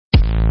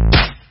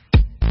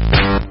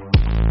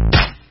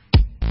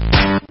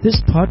This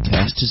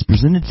podcast is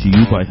presented to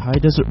you by High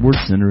Desert Word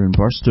Center in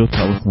Barstow,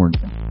 California.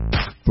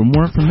 For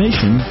more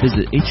information,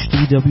 visit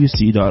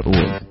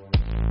hdwc.org.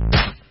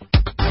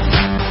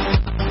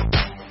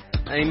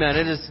 Amen.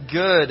 It is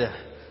good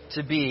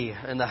to be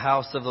in the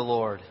house of the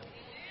Lord.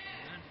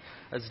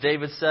 As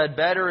David said,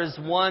 better is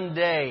one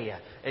day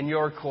in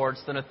your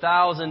courts than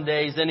 1,000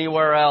 days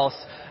anywhere else.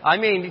 I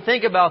mean,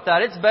 think about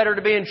that. It's better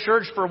to be in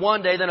church for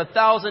one day than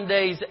 1,000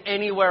 days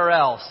anywhere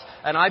else.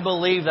 And I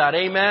believe that.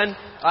 Amen.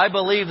 I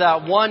believe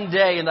that one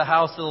day in the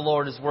house of the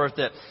Lord is worth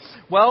it.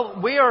 Well,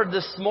 we're going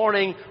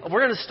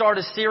to start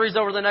a series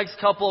over the next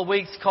couple of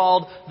weeks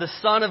called The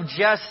Son of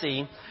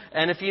Jesse.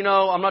 And if you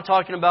know, I'm not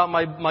talking about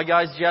my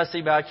guys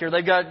Jesse back here.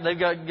 They've got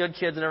good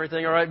kids and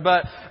everything, all right?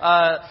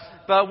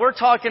 But we're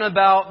talking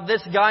about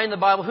this guy in the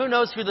Bible. Who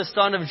knows who the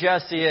son of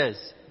Jesse is?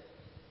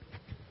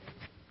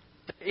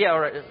 Yeah,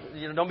 all right.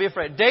 Don't be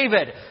afraid.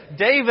 David.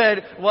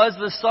 David was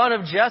the son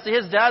of Jesse.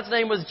 His dad's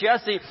name was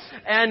Jesse.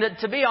 And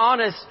to be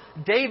honest,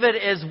 David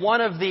is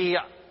one of the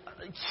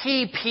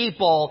key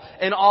people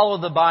in all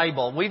of the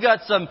Bible. We've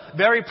got some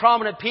very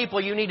prominent people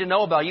you need to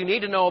know about. You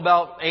need to know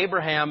about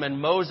Abraham and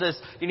Moses.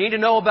 You need to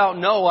know about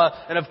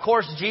Noah. And of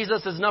course,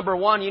 Jesus is number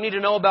one. You need to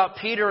know about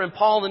Peter and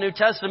Paul in the New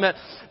Testament.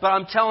 But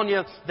I'm telling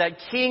you that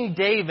King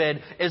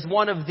David is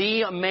one of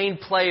the main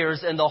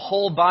players in the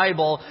whole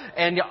Bible.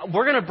 And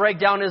we're going to break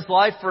down his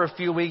life for a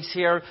few weeks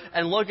here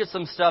and look at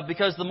some stuff.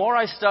 Because the more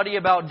I study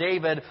about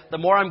David, the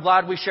more I'm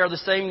glad we share the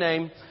same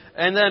name.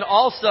 And then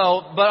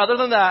also, but other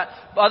than that,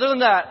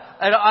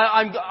 and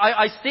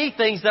I see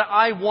things that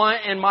I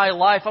want in my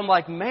life. I'm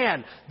like,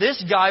 man,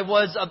 this guy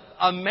was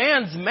a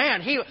man's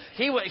man. He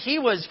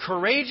was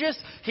courageous.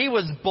 He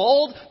was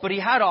bold, but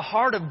he had a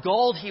heart of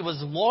gold. He was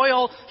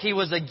loyal. He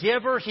was a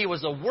giver. He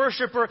was a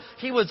worshiper.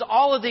 He was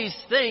all of these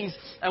things.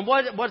 And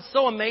what's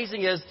so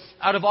amazing is,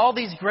 out of all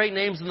these great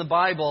names in the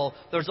Bible,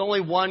 there's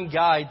only one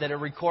guy that it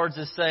records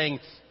as saying,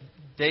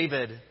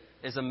 David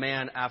is a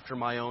man after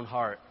my own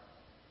heart.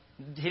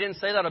 He didn't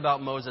say that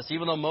about Moses,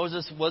 even though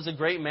Moses was a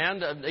great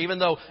man, even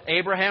though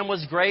Abraham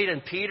was great,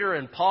 and Peter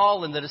and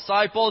Paul and the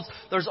disciples.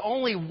 There's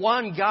only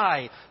one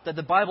guy that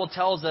the Bible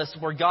tells us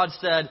where God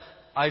said,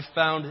 I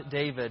found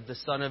David, the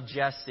son of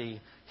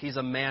Jesse. He's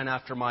a man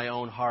after my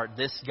own heart.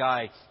 This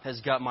guy has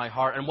got my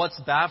heart. And what's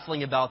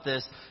baffling about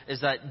this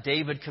is that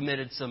David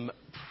committed some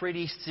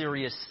pretty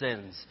serious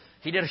sins.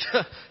 He did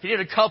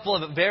a couple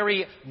of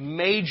very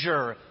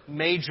major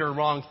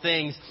wrong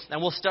things, and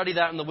we'll study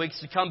that in the weeks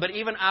to come. But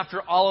even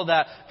after all of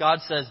that, God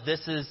says,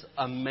 this is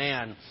a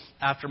man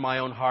after my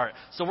own heart.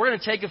 So we're going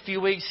to take a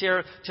few weeks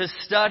here to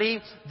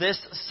study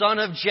this son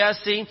of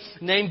Jesse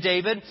named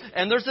David.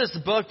 And there's this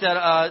book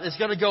that is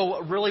going to go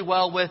really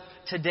well with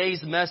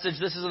today's message.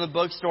 This is in the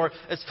bookstore.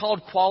 It's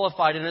called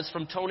Qualified, and it's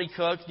from Tony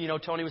Cook. You know,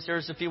 Tony was here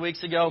just a few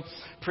weeks ago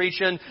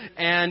preaching.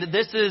 And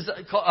this is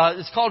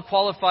it's called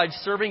Qualified,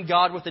 Serving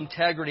God with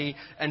Integrity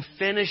and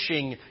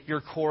Finishing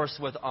Your Course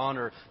with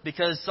Honor.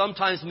 Because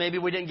sometimes maybe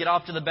we didn't get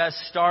off to the best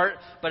start,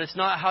 but it's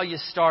not how you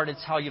start,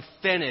 it's how you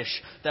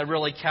finish that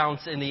really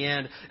counts in the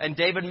end. And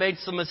David made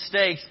some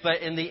mistakes,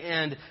 but in the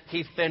end,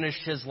 he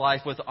finished his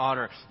life with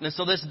honor. And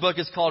so this book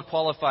is called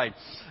Qualified.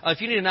 If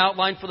you need an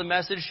outline for the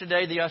message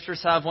today, the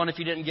ushers have one. If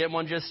you didn't get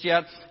one just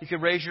yet, you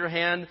could raise your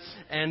hand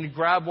and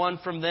grab one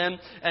from them.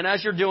 And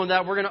as you're doing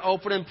that, we're going to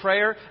open in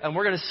prayer, and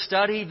we're going to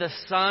study the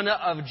son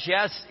of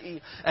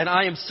Jesse. And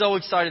I am so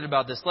excited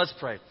about this. Let's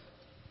pray.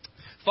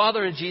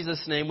 Father, in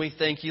Jesus' name, we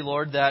thank you,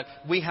 Lord, that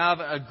we have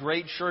a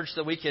great church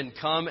that we can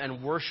come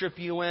and worship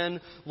you in.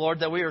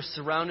 Lord, that we are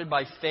surrounded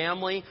by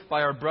family,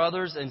 by our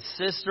brothers and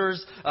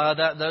sisters,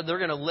 that they're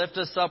going to lift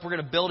us up. We're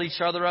going to build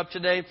each other up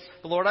today.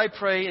 But Lord, I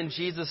pray in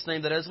Jesus'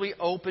 name that as we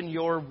open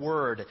your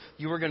word,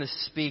 you are going to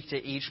speak to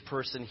each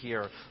person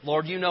here.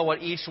 Lord, you know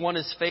what each one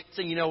is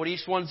facing. You know what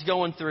each one's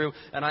going through.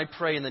 And I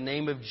pray in the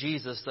name of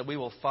Jesus that we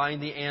will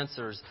find the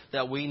answers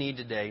that we need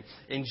today.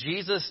 In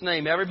Jesus'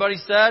 name, everybody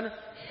said...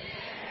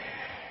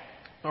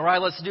 All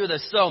right, let's do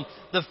this. So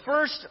the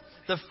first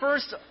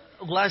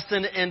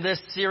lesson in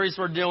this series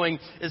we're doing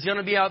is going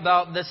to be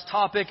about this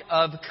topic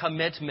of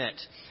commitment.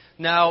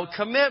 Now,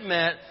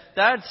 commitment,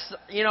 that's,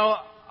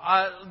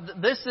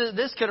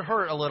 this could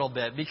hurt a little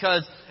bit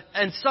because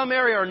in some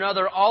area or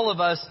another, all of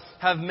us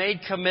have made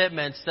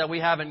commitments that we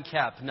haven't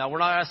kept. Now, we're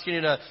not asking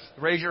you to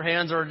raise your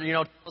hands or,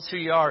 tell us who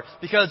you are,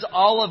 because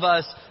all of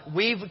us,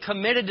 we've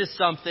committed to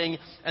something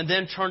and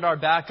then turned our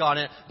back on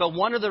it. But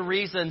one of the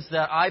reasons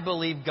that I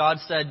believe God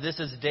said, this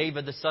is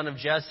David, the son of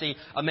Jesse,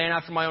 a man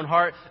after my own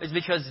heart, is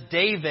because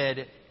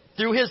David,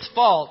 through his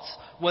faults,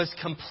 was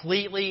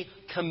completely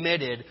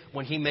committed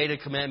when he made a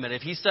commitment.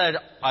 If he said,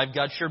 I've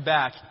got your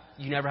back,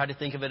 you never had to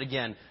think of it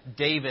again.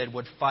 David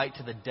would fight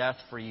to the death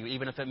for you,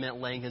 even if it meant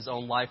laying his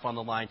own life on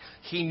the line.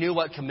 He knew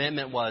what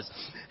commitment was.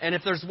 And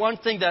if there's one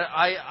thing that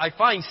I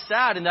find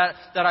sad and that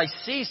I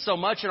see so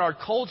much in our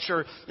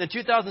culture in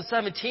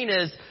 2017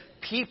 is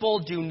people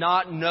do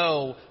not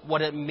know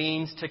what it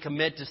means to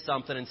commit to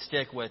something and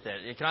stick with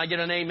it. Can I get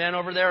an amen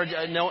over there?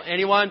 No,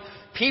 anyone?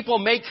 People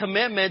make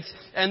commitments,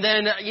 and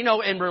then,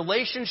 in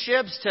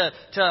relationships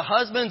to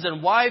husbands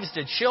and wives,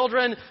 to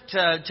children,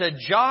 to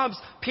jobs,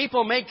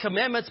 people make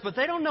commitments, but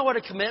they don't know what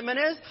a commitment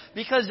is.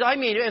 Because,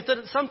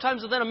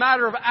 sometimes within a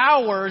matter of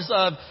hours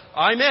of,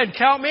 I'm in,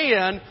 count me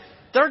in,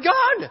 they're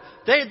gone.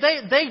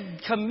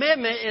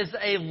 Commitment is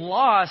a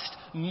lost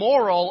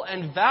moral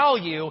and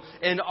value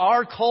in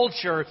our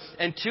culture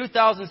in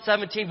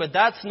 2017, but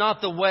that's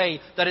not the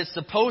way that it's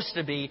supposed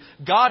to be.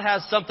 God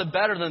has something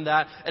better than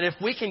that. And if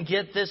we can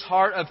get this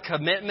heart of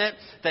commitment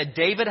that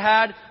David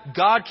had,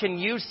 God can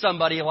use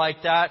somebody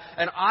like that.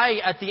 And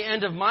at the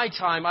end of my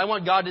time, I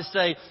want God to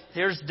say,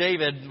 here's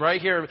David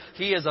right here.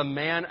 He is a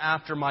man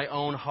after my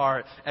own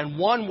heart. And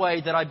one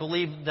way that I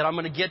believe that I'm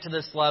going to get to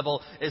this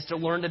level is to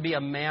learn to be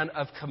a man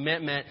of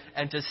commitment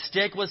and to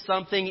stick with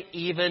something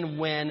even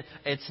when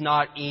it's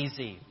not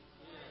easy.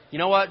 You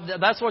know what?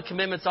 That's what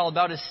commitment's all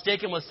about, is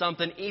sticking with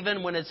something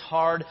even when it's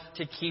hard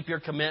to keep your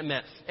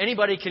commitment.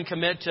 Anybody can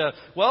commit to,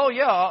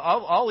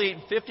 I'll eat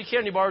 50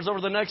 candy bars over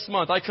the next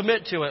month. I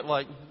commit to it.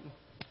 Like,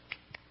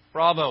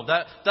 bravo.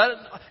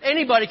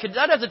 Anybody could,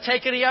 that doesn't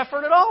take any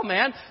effort at all,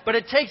 man. But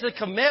it takes a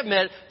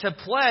commitment to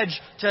pledge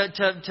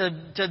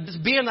to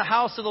be in the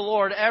house of the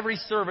Lord every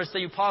service that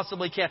you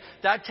possibly can.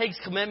 That takes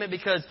commitment,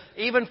 because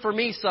even for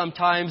me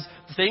sometimes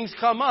things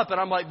come up and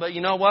I'm like, but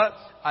you know what?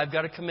 I've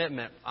got a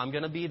commitment. I'm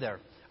going to be there.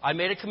 I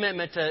made a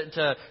commitment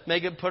to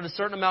put a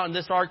certain amount in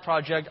this art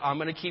project. I'm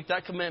going to keep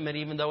that commitment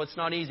even though it's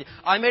not easy.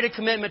 I made a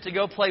commitment to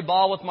go play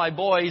ball with my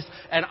boys,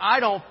 and I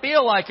don't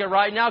feel like it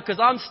right now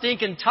because I'm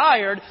stinking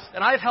tired,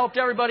 and I've helped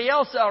everybody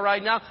else out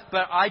right now.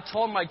 But I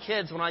told my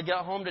kids when I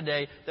got home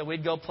today that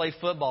we'd go play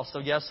football.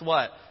 So guess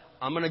what?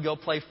 I'm going to go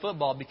play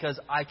football because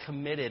I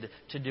committed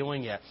to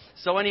doing it.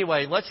 So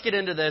anyway, let's get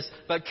into this.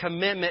 But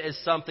commitment is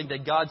something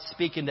that God's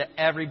speaking to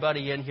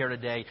everybody in here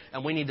today,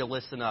 and we need to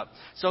listen up.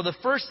 So the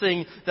first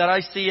thing that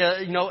I see,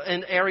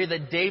 an area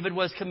that David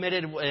was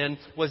committed in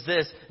was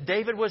this.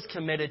 David was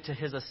committed to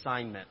his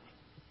assignment.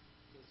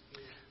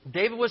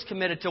 David was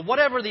committed to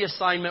whatever the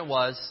assignment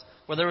was.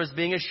 Whether it was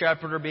being a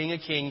shepherd or being a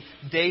king,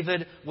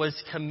 David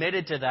was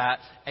committed to that,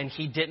 and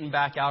he didn't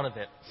back out of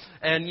it.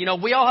 And,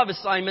 we all have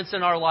assignments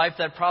in our life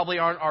that probably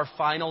aren't our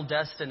final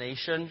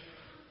destination.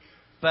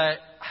 But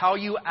how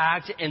you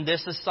act in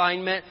this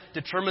assignment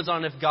determines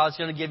on if God's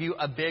going to give you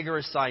a bigger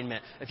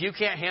assignment. If you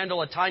can't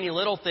handle a tiny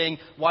little thing,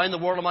 why in the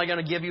world am I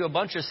going to give you a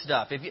bunch of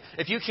stuff?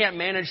 If you can't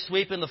manage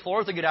sweeping the floor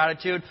with a good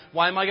attitude,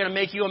 why am I going to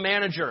make you a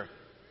manager?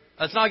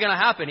 That's not going to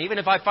happen. Even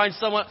if I find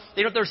someone,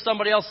 even if there's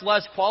somebody else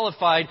less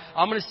qualified,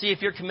 I'm going to see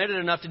if you're committed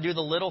enough to do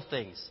the little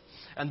things.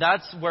 And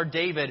that's where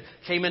David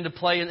came into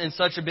play in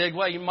such a big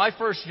way. My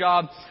first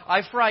job,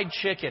 I fried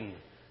chicken.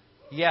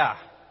 Yeah,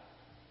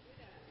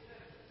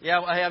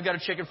 I've got a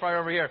chicken fryer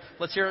over here.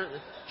 Let's hear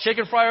it.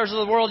 Chicken fryers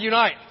of the world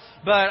unite.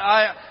 But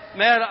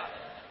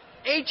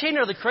 18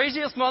 are the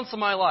craziest months of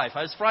my life.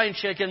 I was frying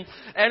chicken.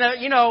 And,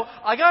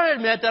 I got to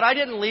admit that I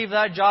didn't leave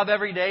that job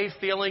every day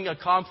feeling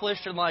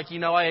accomplished and I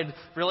had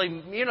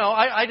really,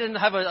 I didn't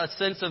have a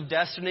sense of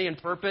destiny and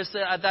purpose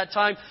at that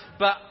time.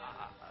 But,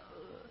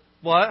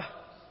 what?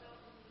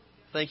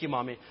 Thank you,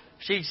 Mommy.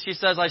 She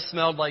says I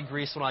smelled like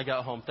grease when I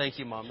got home. Thank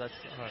you, Mom. That's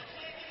all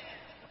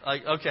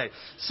right. Okay.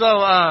 So,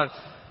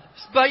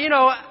 but,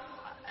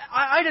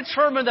 I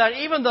determined that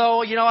even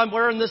though, I'm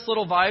wearing this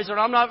little visor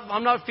and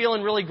I'm not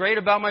feeling really great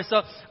about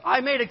myself,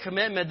 I made a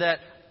commitment that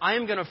I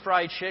am going to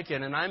fry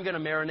chicken and I'm going to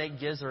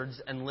marinate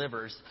gizzards and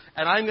livers.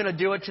 And I'm going to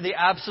do it to the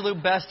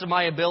absolute best of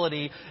my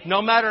ability.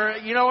 No matter,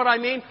 you know what I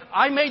mean?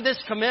 I made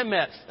this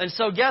commitment. And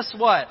so guess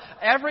what?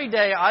 Every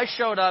day I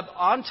showed up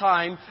on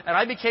time and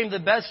I became the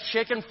best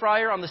chicken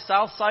fryer on the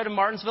south side of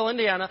Martinsville,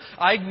 Indiana.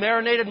 I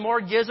marinated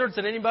more gizzards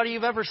than anybody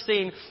you've ever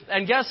seen.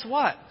 And guess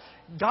what?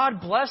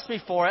 God blessed me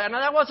for it, and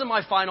that wasn't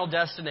my final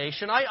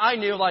destination. I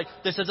knew,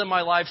 this isn't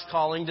my life's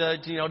calling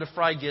to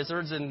fry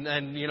gizzards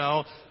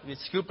and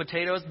scoop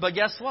potatoes. But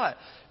guess what?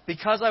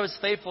 Because I was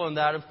faithful in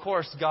that, of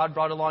course, God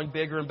brought along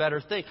bigger and better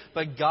things.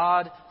 But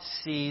God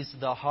sees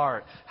the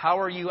heart. How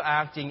are you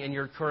acting in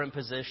your current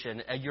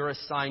position, at your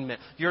assignment?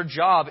 Your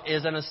job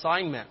is an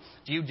assignment.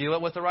 Do you do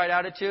it with the right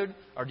attitude?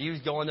 Or do you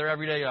go in there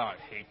every day, I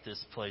hate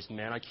this place,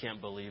 man, I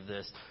can't believe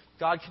this.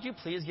 God, could you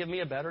please give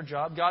me a better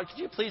job? God, could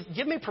you please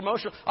give me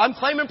promotion? I'm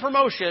claiming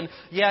promotion.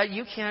 Yeah,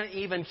 you can't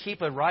even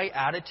keep a right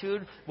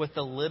attitude with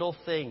the little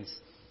things.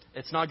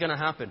 It's not going to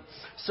happen.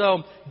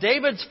 So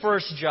David's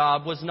first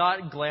job was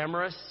not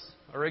glamorous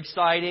or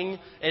exciting.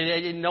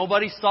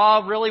 Nobody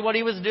saw really what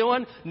he was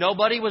doing.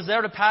 Nobody was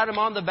there to pat him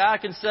on the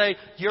back and say,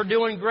 you're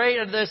doing great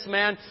at this,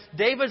 man.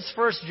 David's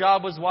first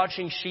job was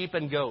watching sheep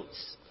and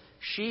goats.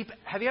 Sheep,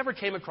 have you ever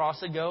came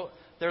across a goat?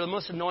 They're the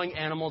most annoying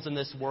animals in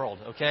this world,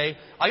 okay?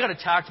 I got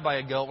attacked by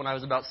a goat when I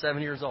was about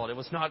 7 years old. It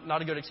was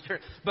not a good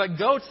experience. But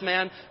goats,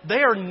 man, they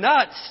are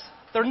nuts.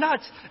 They're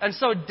nuts. And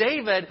so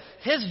David,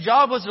 his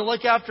job was to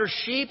look after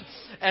sheep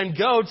and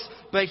goats,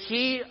 but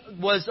he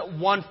was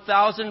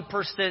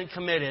 1,000%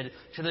 committed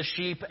to the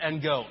sheep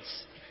and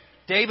goats.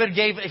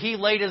 he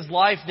laid his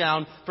life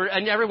down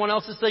and everyone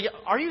else is thinking,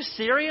 are you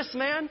serious,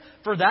 man?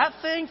 For that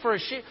thing? For a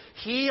sheep?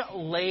 He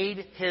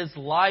laid his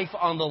life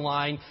on the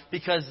line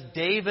because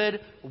David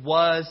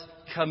was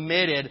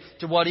committed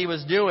to what he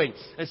was doing.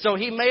 And so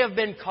he may have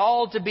been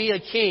called to be a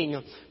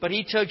king, but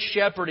he took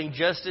shepherding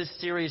just as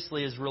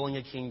seriously as ruling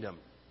a kingdom.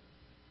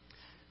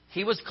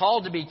 He was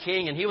called to be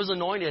king, and he was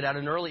anointed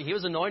he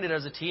was anointed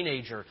as a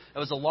teenager. It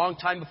was a long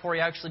time before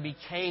he actually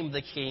became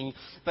the king.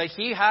 But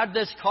he had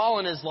this call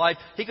in his life.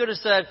 He could have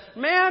said,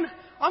 man,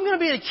 I'm going to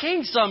be a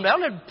king someday. I'm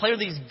going to play with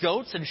these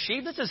goats and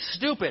sheep. This is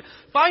stupid.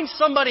 Find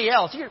somebody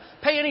else. You can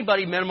pay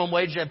anybody minimum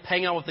wage to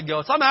hang out with the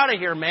goats. I'm out of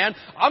here, man.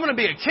 I'm going to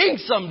be a king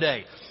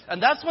someday.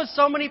 And that's what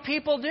so many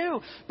people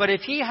do. But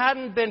if he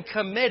hadn't been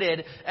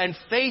committed and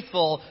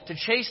faithful to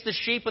chase the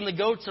sheep and the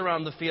goats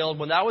around the field,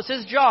 when that was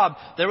his job,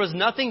 there was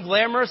nothing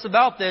glamorous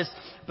about this,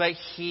 but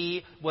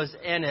he was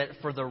in it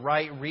for the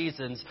right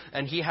reasons,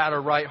 and he had a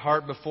right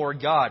heart before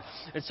God.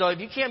 And so if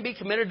you can't be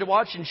committed to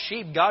watching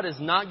sheep, God is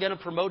not going to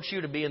promote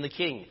you to being the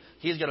king.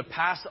 He's going to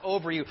pass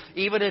over you.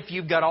 Even if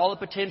you've got all the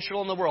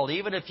potential in the world,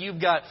 even if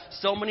you've got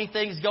so many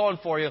things going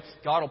for you,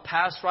 God will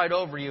pass right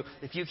over you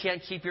if you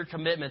can't keep your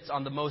commitments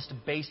on the most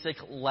basic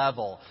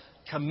level.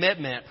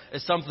 Commitment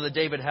is something that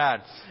David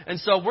had. And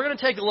so we're going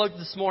to take a look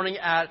this morning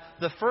at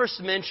the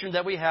first mention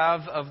that we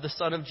have of the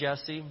son of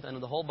Jesse and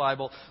of the whole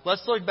Bible.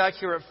 Let's look back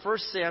here at 1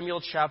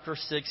 Samuel chapter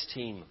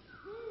 16.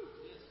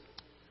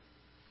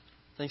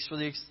 Thanks for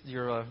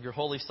your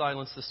holy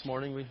silence this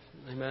morning.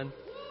 Amen.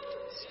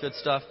 It's good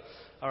stuff.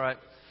 All right.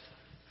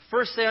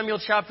 1 Samuel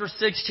chapter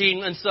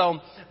 16. And so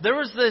there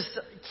was this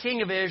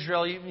king of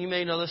Israel, you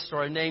may know this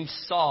story, named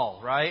Saul,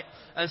 right?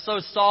 And so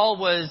Saul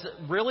was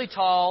really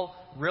tall,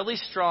 really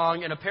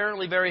strong, and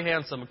apparently very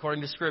handsome,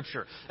 according to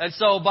Scripture. And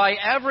so by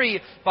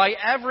every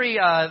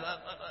thing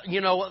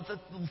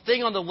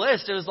on the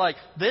list, it was like,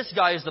 this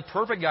guy is the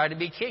perfect guy to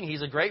be king.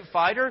 He's a great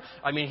fighter.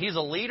 I mean, he's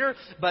a leader.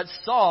 But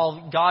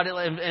Saul, God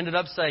ended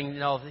up saying,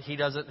 no, he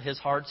doesn't. His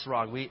heart's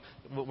wrong.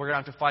 We're going to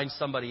have to find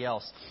somebody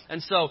else.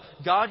 And so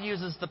God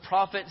uses the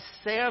prophet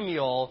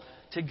Samuel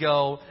to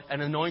go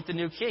and anoint the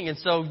new king. And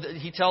so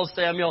he tells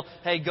Samuel,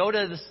 hey, go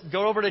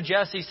over to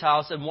Jesse's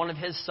house, and one of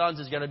his sons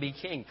is going to be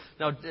king.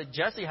 Now,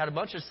 Jesse had a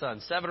bunch of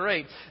sons, 7 or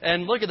 8.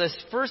 And look at this,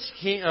 1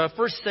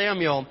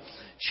 Samuel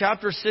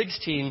chapter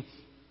 16.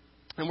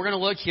 And we're going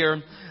to look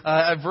here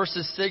at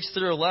verses 6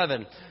 through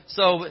 11.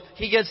 So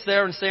he gets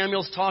there, and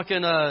Samuel's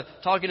talking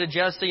to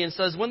Jesse, and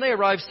says, when they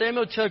arrived,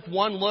 Samuel took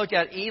one look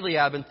at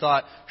Eliab and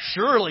thought,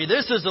 surely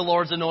this is the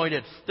Lord's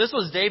anointed. This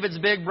was David's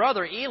big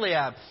brother,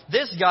 Eliab.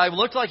 This guy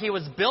looked like he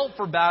was built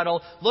for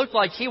battle, looked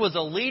like he was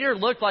a leader,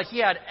 looked like he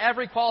had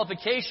every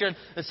qualification.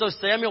 And so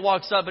Samuel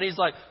walks up, and he's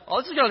like,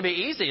 oh, this is going to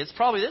be easy. It's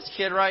probably this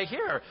kid right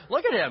here.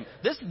 Look at him.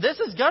 This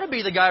is going to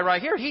be the guy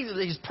right here.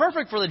 He's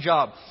perfect for the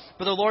job.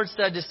 But the Lord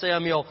said to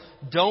Samuel,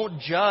 don't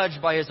judge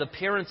by his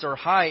appearance or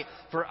height,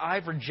 for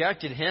I've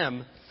rejected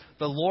him.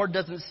 The Lord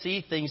doesn't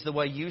see things the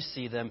way you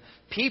see them.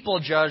 People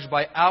judge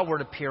by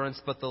outward appearance,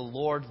 but the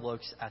Lord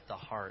looks at the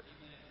heart.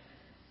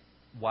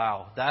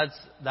 Wow,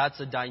 that's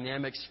a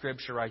dynamic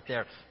scripture right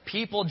there.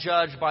 People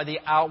judge by the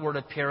outward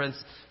appearance,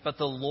 but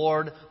the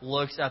Lord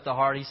looks at the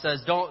heart. He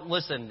says, don't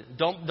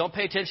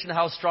pay attention to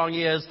how strong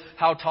he is,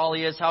 how tall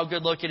he is, how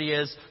good looking he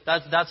is.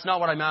 That's not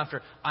what I'm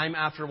after. I'm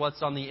after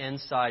what's on the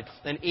inside.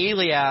 And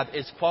Eliab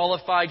is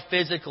qualified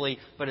physically,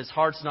 but his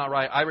heart's not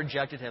right. I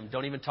rejected him.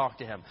 Don't even talk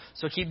to him.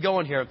 So keep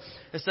going here.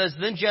 It says,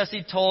 then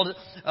Jesse told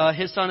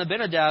his son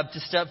Abinadab to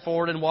step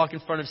forward and walk in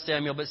front of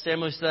Samuel. But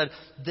Samuel said,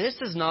 this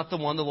is not the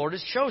one the Lord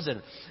has chosen.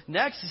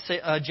 Next,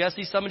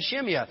 Jesse summoned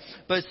Shimea.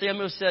 But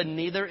Samuel said,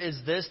 neither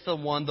is this the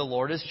one the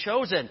Lord has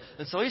chosen.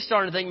 And so he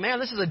started to think, man,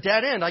 this is a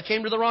dead end. I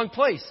came to the wrong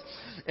place.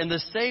 In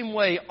the same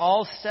way,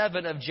 all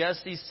 7 of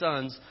Jesse's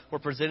sons were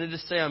presented to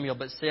Samuel.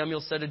 But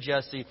Samuel said to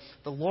Jesse,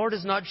 the Lord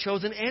has not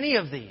chosen any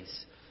of these.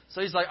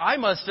 So he's like, I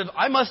must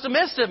have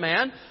missed it,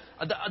 man.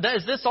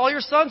 Is this all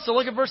your sons? So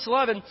look at verse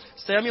 11.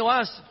 Samuel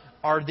asked,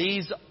 are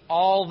these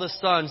all the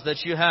sons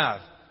that you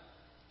have?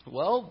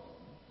 Well,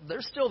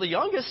 they're still the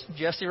youngest,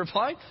 Jesse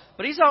replied,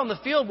 but he's out in the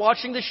field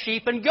watching the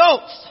sheep and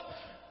goats.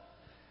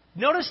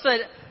 Notice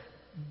that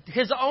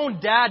his own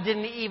dad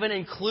didn't even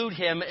include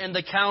him in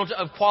the count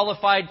of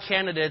qualified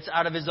candidates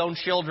out of his own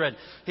children.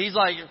 He's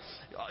like,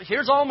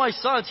 here's all my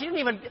sons. He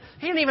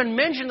didn't even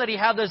mention that he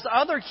had this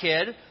other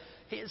kid.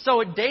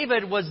 So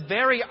David was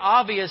very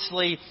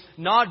obviously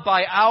not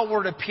by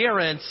outward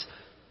appearance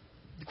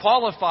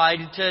qualified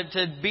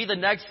to be the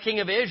next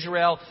king of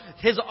Israel.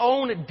 His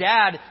own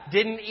dad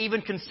didn't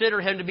even consider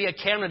him to be a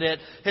candidate.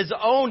 His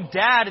own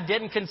dad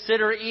didn't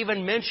consider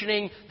even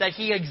mentioning that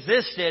he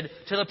existed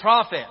to the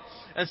prophet.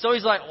 And so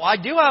he's like, well,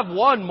 I do have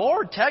one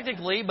more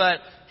technically, but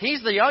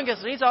he's the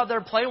youngest, and he's out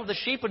there playing with the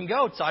sheep and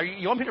goats.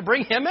 You want me to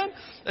bring him in?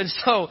 And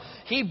so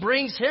he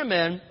brings him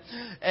in,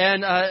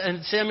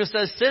 and Samuel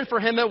says, send for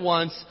him at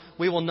once.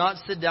 We will not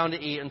sit down to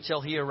eat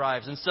until he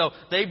arrives. And so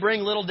they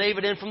bring little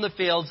David in from the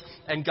fields,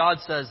 and God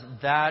says,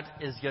 that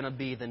is going to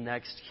be the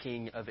next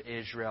king of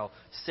Israel.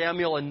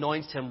 Samuel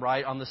anoints him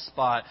right on the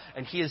spot,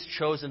 and he is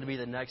chosen to be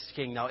the next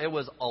king. Now, it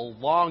was a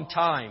long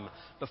time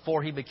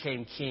before he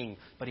became king,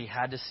 but he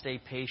had to stay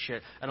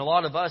patient. And a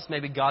lot of us,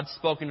 maybe God's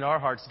spoken in our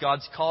hearts.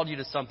 God's called you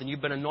to something.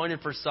 You've been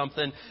anointed for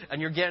something, and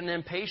you're getting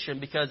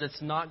impatient because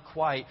it's not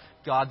quite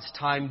God's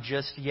time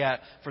just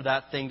yet for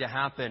that thing to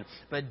happen.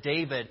 But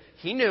David,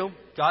 he knew.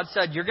 God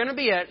said, you're going to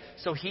be it.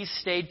 So he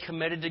stayed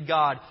committed to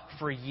God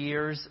for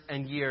years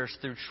and years,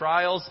 through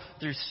trials,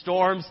 through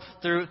storms,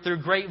 through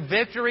great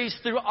victories,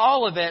 through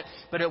all of it.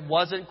 But it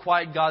wasn't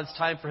quite God's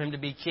time for him to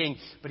be king.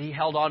 But he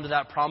held on to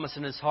that promise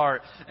in his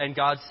heart. And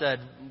God said,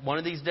 one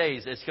of these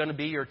days, it's going to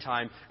be your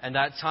time. And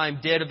that time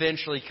did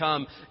eventually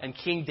come. And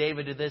King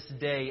David to this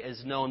day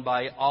is known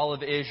by all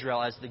of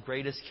Israel as the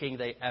greatest king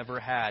they ever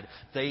had.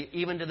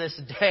 Even to this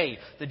day,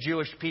 the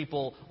Jewish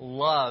people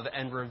love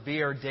and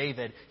revere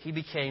David. He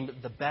became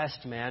the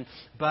best man.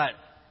 But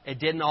it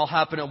didn't all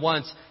happen at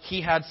once.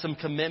 He had some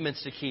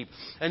commitments to keep.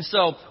 And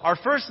so our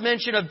first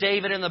mention of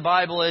David in the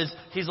Bible is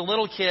he's a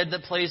little kid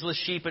that plays with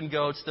sheep and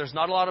goats. There's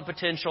not a lot of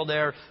potential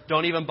there.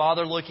 Don't even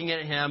bother looking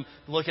at him.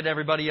 Look at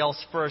everybody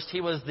else first.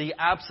 He was the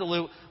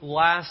absolute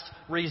last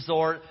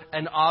resort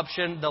and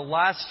option, the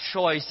last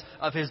choice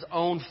of his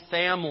own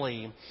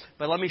family.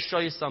 But let me show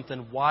you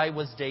something. Why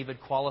was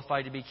David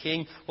qualified to be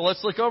king? Well,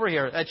 let's look over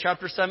here at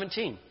chapter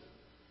 17.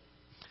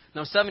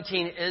 Now,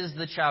 17 is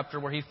the chapter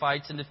where he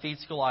fights and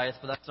defeats Goliath,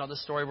 but that's not the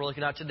story we're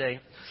looking at today.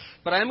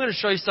 But I am going to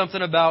show you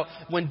something about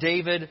when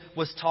David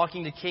was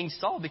talking to King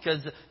Saul,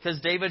 because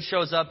David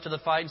shows up to the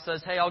fight and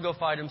says, hey, I'll go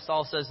fight him.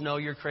 Saul says, no,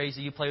 you're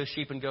crazy. You play with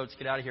sheep and goats.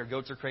 Get out of here.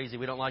 Goats are crazy.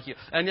 We don't like you.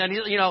 And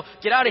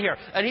get out of here.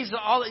 And he's,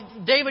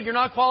 David, you're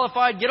not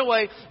qualified. Get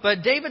away.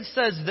 But David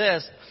says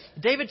this.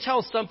 David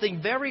tells something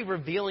very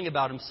revealing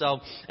about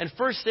himself. In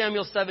 1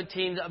 Samuel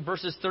 17,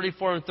 verses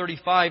 34 and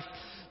 35,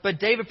 but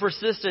David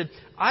persisted.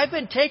 I've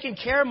been taking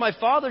care of my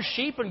father's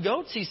sheep and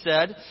goats, he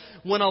said.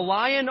 When a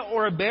lion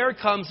or a bear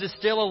comes to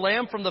steal a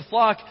lamb from the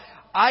flock,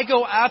 I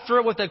go after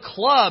it with a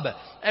club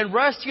and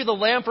rescue the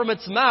lamb from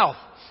its mouth.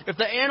 If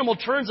the animal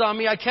turns on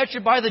me, I catch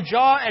it by the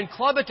jaw and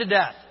club it to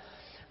death.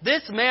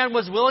 This man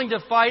was willing to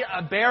fight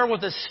a bear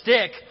with a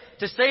stick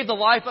to save the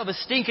life of a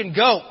stinking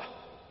goat.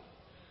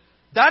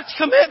 That's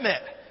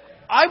commitment.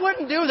 I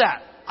wouldn't do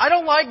that. I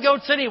don't like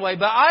goats anyway,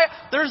 but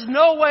there's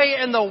no way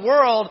in the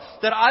world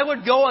that I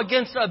would go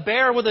against a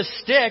bear with a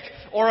stick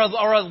or a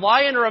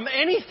lion or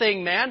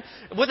anything, man,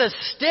 with a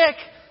stick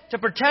to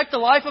protect the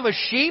life of a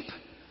sheep.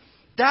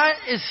 That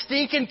is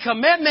stinking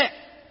commitment.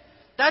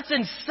 That's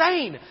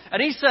insane.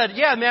 And he said,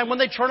 yeah, man, when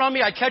they turn on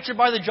me, I catch it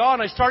by the jaw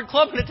and I start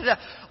clubbing it to death.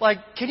 Like,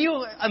 can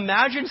you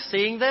imagine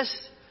seeing this?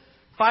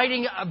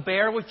 Fighting a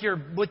bear with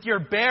your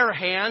bare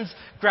hands,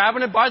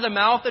 grabbing it by the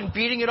mouth and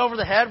beating it over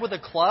the head with a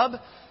club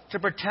to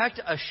protect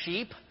a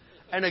sheep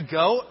and a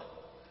goat?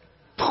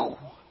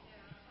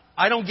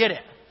 I don't get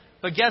it.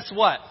 But guess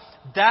what?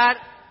 That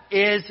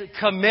is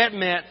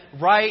commitment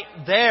right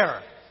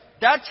there.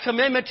 That's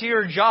commitment to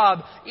your job,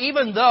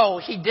 even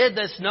though he did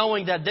this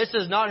knowing that this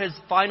is not his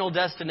final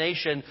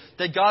destination,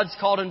 that God's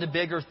called him to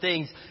bigger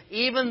things.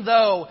 Even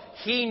though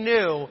he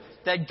knew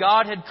that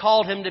God had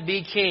called him to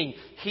be king,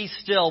 he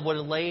still would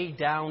lay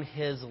down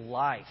his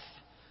life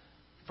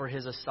for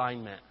his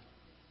assignment.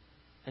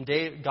 And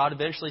God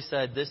eventually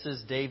said, this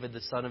is David,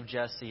 the son of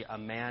Jesse, a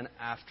man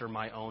after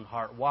my own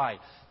heart. Why?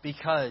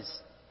 Because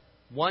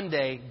one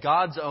day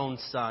God's own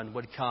son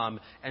would come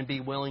and be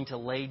willing to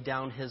lay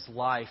down his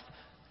life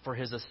for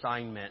his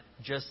assignment,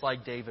 just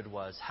like David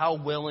was. How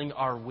willing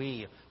are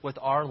we with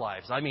our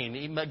lives? I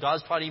mean,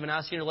 God's probably even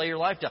asking you to lay your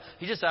life down.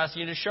 He's just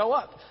asking you to show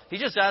up.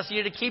 He's just asking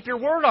you to keep your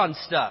word on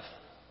stuff.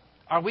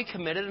 Are we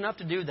committed enough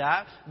to do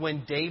that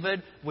when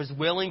David was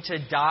willing to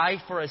die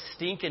for a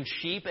stinking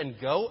sheep and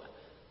goat?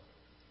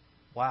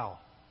 Wow,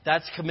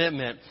 that's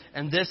commitment.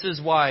 And this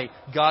is why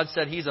God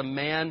said he's a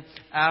man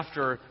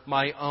after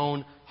my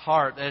own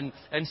heart. And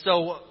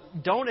so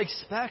don't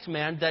expect,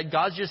 man, that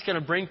God's just going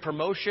to bring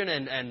promotion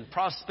and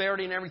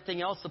prosperity and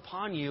everything else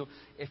upon you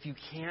if you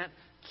can't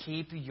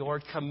keep your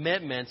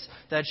commitments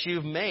that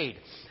you've made.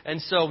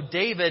 And so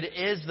David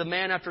is the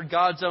man after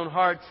God's own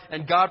heart.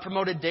 And God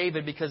promoted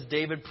David because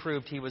David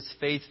proved he was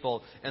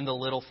faithful in the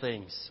little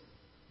things.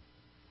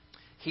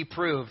 He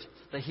proved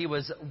that he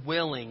was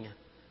willing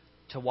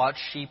to watch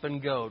sheep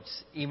and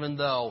goats, even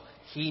though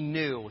he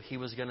knew he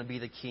was going to be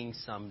the king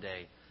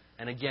someday.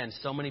 And again,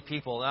 so many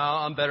people,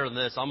 I'm better than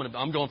this.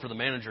 I'm going for the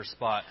manager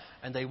spot.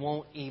 And they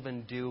won't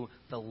even do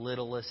the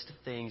littlest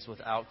things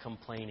without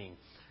complaining.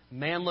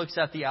 Man looks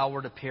at the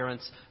outward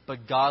appearance,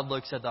 but God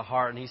looks at the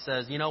heart. And He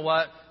says, you know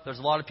what? There's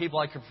a lot of people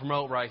I could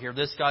promote right here.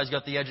 This guy's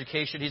got the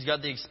education. He's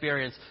got the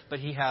experience, but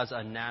he has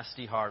a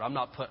nasty heart. I'm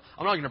not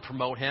going to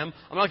promote him.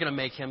 I'm not going to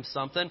make him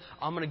something.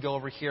 I'm going to go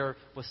over here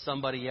with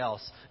somebody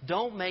else.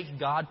 Don't make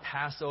God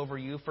pass over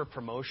you for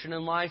promotion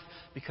in life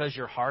because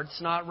your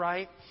heart's not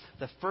right.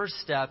 The first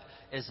step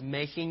is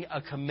making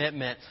a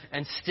commitment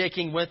and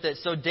sticking with it.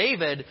 So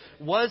David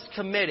was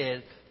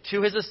committed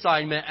to his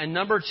assignment. And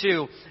number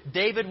 2,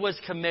 David was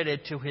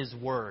committed to his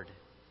word.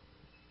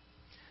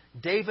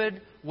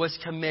 David was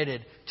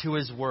committed to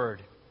his word.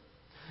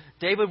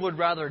 David would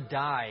rather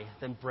die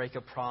than break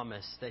a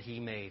promise that he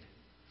made.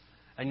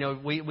 I know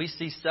we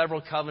see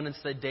several covenants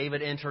that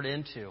David entered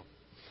into.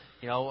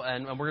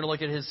 And we're going to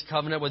look at his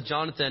covenant with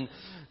Jonathan.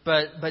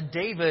 But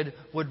David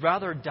would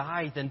rather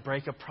die than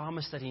break a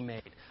promise that he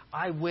made.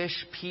 I wish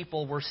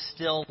people were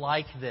still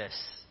like this.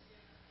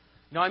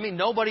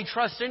 Nobody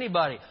trusts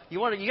anybody. You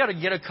got to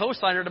get a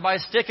cosigner to buy a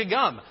stick of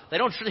gum. They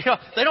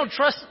don't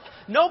trust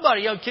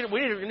nobody.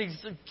 We need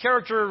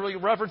character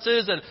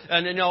references and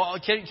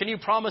can you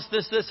promise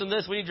this, and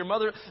this? We need your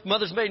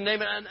mother's maiden name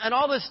and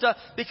all this stuff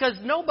because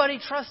nobody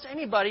trusts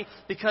anybody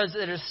because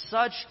it is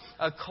such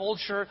a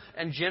culture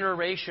and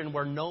generation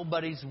where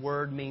nobody's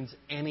word means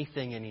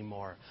anything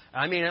anymore. Do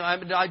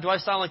I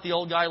sound like the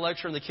old guy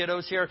lecturing the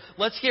kiddos here?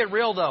 Let's get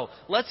real though.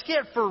 Let's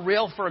get for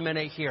real for a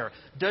minute here.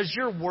 Does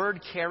your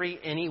word carry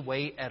any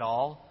weight at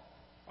all?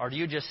 Or do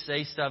you just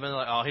say stuff and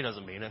like, oh, he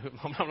doesn't mean it.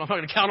 I'm not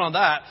going to count on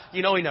that.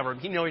 He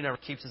never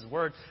keeps his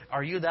word.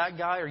 Are you that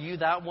guy? Are you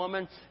that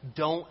woman?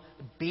 Don't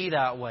be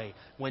that way.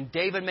 When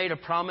David made a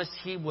promise,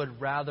 he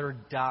would rather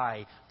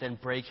die than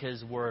break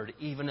his word,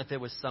 even if it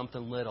was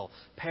something little.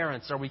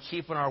 Parents, are we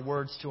keeping our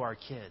words to our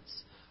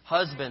kids?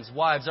 Husbands,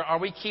 wives, are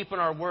we keeping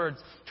our words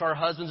to our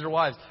husbands or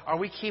wives? Are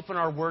we keeping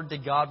our word to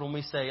God when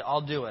we say,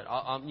 I'll do it.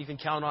 You can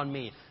count on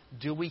me.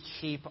 Do we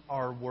keep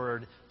our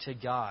word to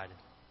God?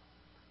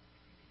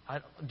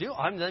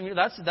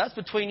 That's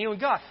between you and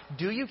God.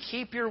 Do you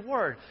keep your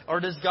word? Or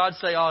does God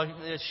say, oh,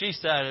 she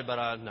said it,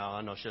 but no,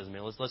 I know she doesn't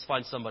mean it. Let's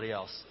find somebody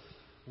else.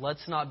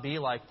 Let's not be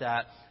like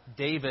that.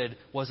 David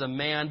was a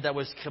man that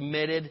was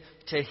committed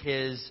to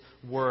his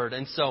word.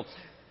 And so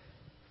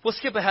we'll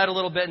skip ahead a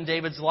little bit in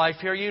David's life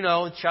here.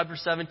 Chapter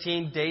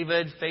 17,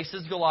 David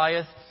faces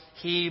Goliath.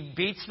 He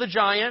beats the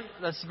giant.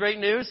 That's great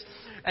news.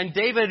 And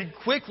David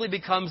quickly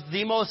becomes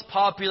the most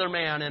popular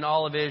man in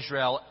all of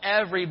Israel.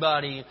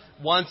 Everybody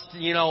wants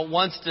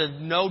to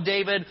know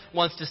David,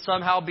 wants to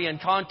somehow be in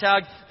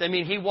contact.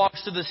 He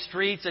walks through the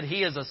streets and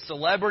he is a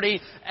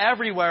celebrity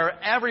everywhere,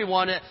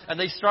 everyone. And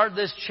they start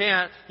this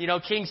chant,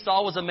 King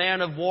Saul was a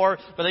man of war,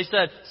 but they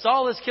said,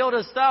 Saul has killed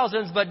his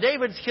thousands, but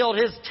David's killed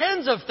his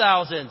tens of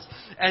thousands.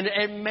 And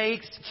it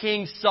makes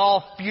King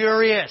Saul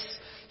furious.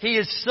 He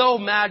is so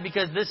mad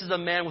because this is a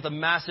man with a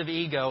massive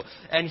ego,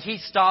 and he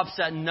stops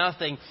at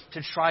nothing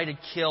to try to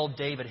kill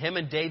David. Him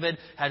and David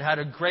had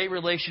a great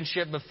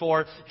relationship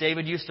before.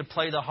 David used to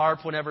play the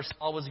harp whenever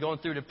Saul was going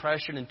through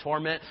depression and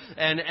torment,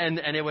 and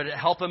it would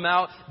help him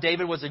out.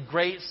 David was a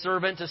great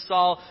servant to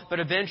Saul, but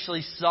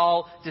eventually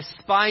Saul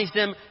despised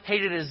him,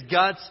 hated his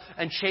guts,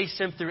 and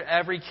chased him through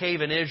every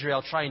cave in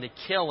Israel trying to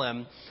kill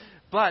him.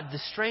 But the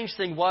strange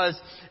thing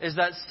is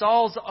that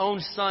Saul's own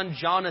son,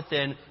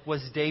 Jonathan,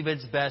 was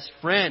David's best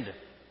friend.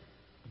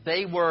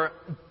 They were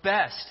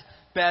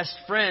best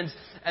friends.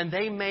 And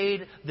they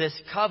made this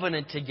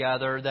covenant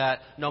together that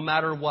no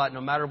matter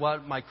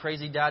what my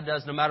crazy dad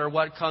does, no matter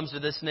what comes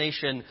to this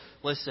nation,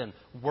 listen,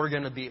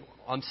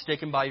 I'm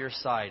sticking by your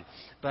side.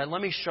 But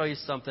let me show you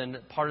something,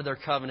 part of their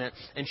covenant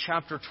in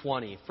chapter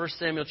 20, 1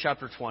 Samuel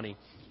chapter 20.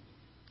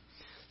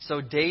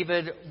 So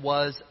David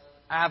was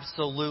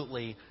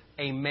absolutely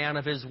a man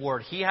of his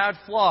word. He had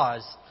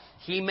flaws.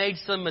 He made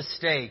some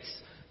mistakes.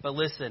 But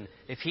listen,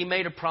 if he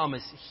made a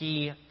promise,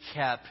 he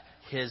kept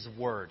his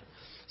word.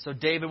 So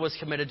David was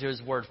committed to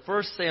his word.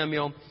 1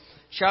 Samuel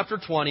chapter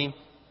 20,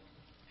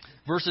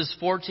 verses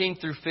 14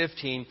 through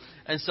 15.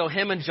 And so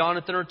him and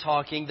Jonathan are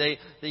talking.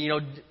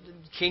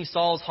 King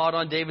Saul's hot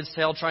on David's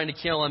tail trying to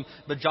kill him,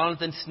 but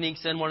Jonathan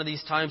sneaks in one of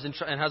these times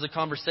and has a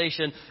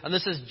conversation. And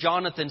this is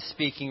Jonathan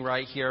speaking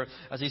right here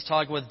as he's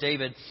talking with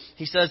David.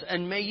 He says,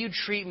 "And may you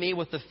treat me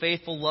with the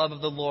faithful love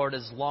of the Lord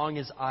as long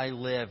as I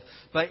live.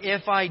 But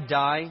if I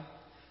die,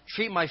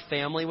 treat my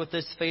family with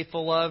this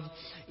faithful love,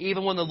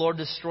 even when the Lord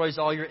destroys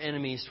all your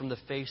enemies from the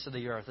face of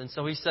the earth." And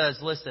so he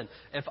says, listen,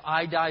 if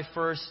I die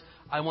first,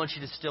 I want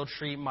you to still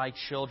treat my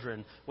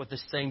children with the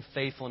same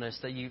faithfulness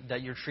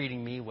that you're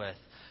treating me with.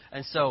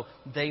 And so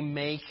they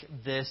make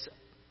this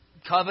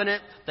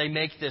covenant, they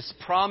make this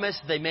promise,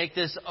 they make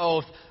this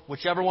oath.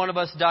 Whichever one of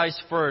us dies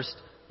first,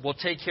 we'll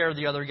take care of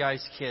the other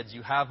guy's kids.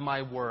 You have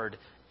my word.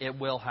 It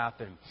will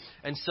happen.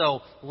 And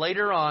so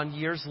later on,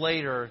 years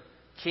later,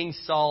 King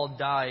Saul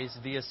dies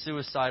via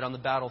suicide on the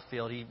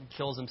battlefield. He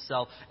kills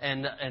himself.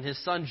 And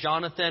his son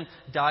Jonathan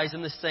dies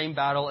in the same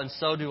battle, and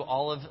so do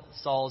all of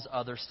Saul's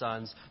other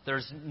sons.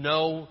 There's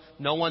no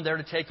one there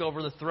to take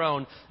over the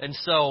throne. And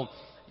so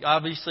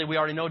Obviously, we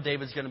already know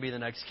David's going to be the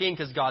next king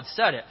because God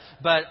said it.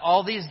 But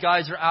all these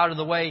guys are out of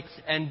the way,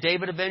 and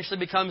David eventually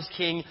becomes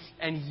king.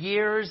 And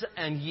years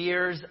and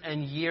years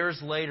and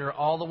years later,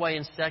 all the way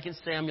in 2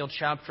 Samuel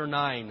chapter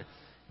 9,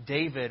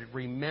 David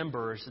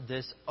remembers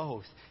this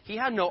oath. He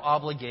had no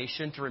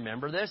obligation to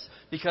remember this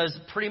because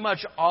pretty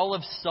much all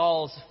of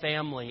Saul's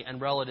family and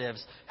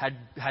relatives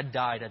had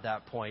died at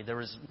that point. There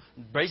was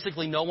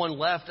basically no one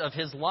left of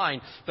his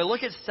line. But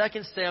look at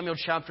 2 Samuel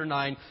chapter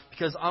 9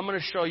 because I'm going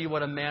to show you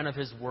what a man of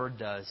his word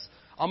does.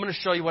 I'm going to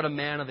show you what a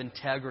man of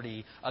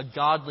integrity, a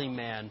godly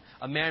man,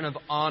 a man of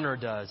honor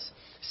does.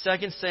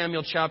 2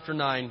 Samuel chapter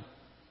 9.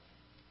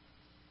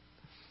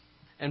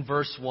 And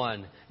verse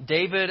 1.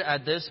 David,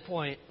 at this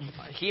point,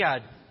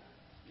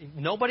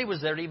 nobody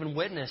was there to even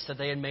witness that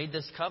they had made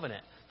this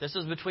covenant. This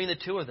was between the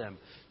two of them.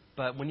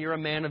 But when you're a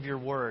man of your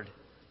word,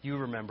 you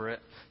remember it.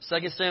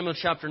 2 Samuel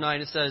chapter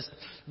 9, it says,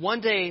 one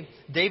day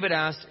David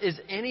asked, is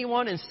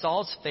anyone in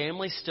Saul's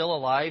family still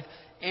alive?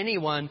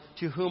 Anyone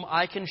to whom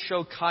I can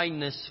show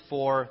kindness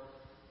for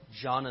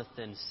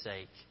Jonathan's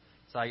sake?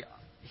 It's like,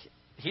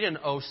 he didn't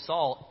owe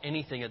Saul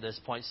anything at this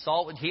point.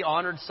 He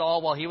honored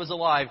Saul while he was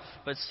alive,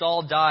 but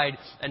Saul died,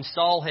 and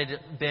Saul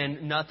had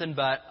been nothing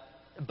but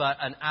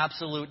an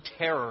absolute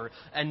terror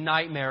and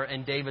nightmare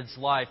in David's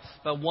life.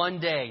 But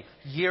one day,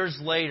 years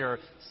later,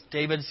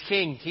 David's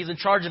king. He's in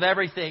charge of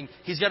everything.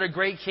 He's got a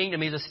great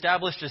kingdom. He's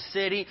established a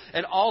city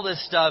and all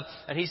this stuff.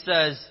 And he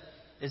says,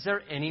 is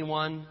there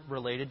anyone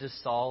related to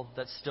Saul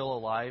that's still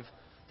alive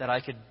that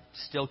I could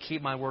still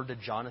keep my word to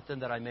Jonathan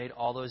that I made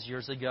all those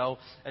years ago?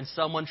 And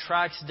someone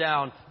tracks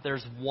down,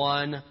 there's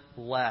one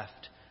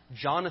left.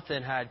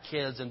 Jonathan had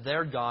kids and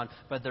they're gone,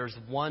 but there's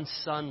one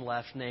son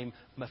left named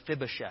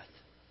Mephibosheth.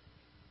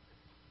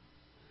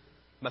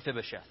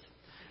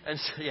 And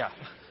so, yeah,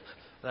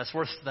 that's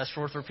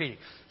worth repeating.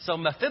 So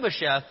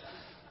Mephibosheth,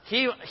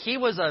 he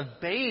was a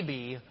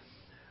baby.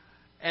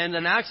 And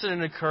an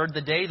accident occurred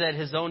the day that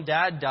his own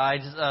dad died.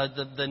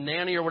 The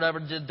nanny or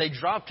whatever, they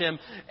dropped him,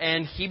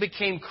 and he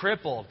became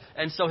crippled.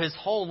 And so his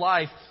whole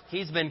life,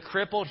 he's been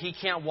crippled. He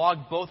can't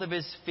walk. Both of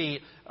his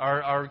feet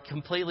are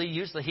completely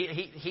useless.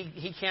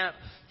 He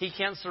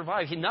can't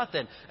survive.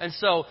 Nothing. And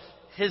so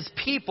his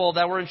people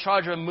that were in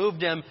charge of him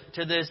moved him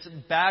to this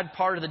bad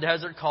part of the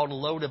desert called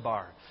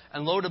Lodabar.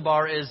 And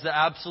Lodabar is the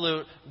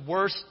absolute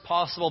worst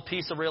possible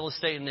piece of real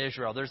estate in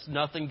Israel. There's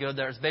nothing good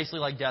there. It's basically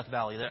like Death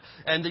Valley there.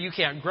 And you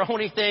can't grow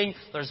anything.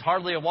 There's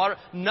hardly a water.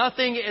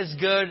 Nothing is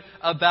good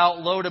about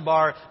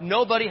Lodabar.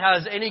 Nobody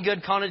has any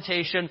good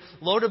connotation.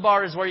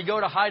 Lodabar is where you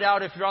go to hide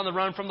out if you're on the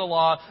run from the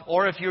law,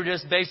 or if you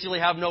just basically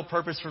have no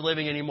purpose for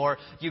living anymore.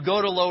 You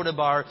go to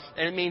Lodabar,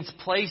 and it means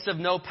place of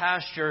no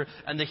pasture,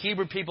 and the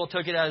Hebrew people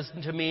took it as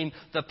to mean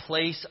the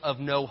place of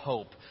no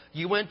hope.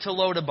 You went to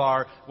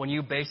Lodabar when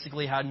you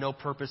basically had no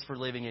purpose for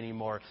living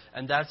anymore.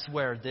 And that's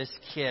where this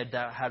kid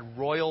that had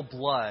royal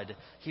blood,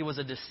 he was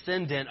a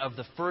descendant of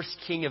the first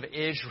king of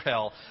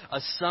Israel, a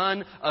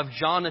son of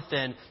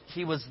Jonathan.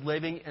 He was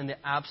living in the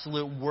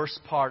absolute worst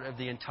part of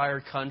the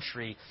entire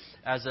country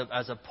as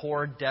a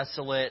poor,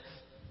 desolate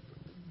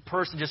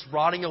person just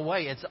rotting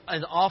away. It's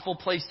an awful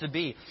place to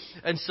be.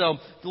 And so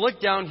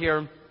look down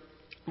here.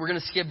 We're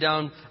going to skip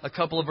down a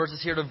couple of verses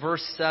here to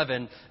verse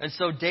 7. And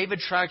so David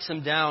tracks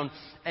him down,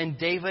 and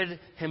David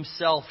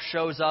himself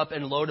shows up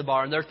in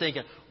Lodabar, and they're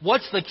thinking,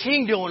 what's the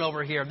king doing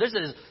over here? This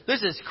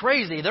is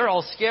crazy. They're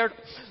all scared.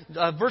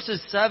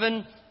 Verses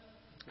 7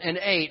 and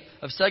 8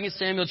 of 2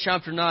 Samuel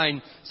chapter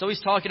 9. So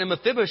he's talking to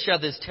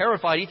Mephibosheth, is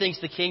terrified. He thinks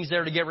the king's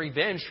there to get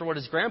revenge for what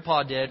his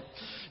grandpa did.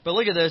 But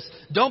look at this.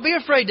 Don't be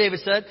afraid, David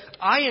said.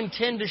 I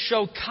intend to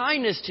show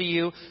kindness to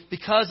you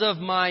because of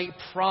my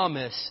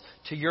promise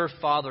to your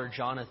father,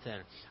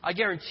 Jonathan. I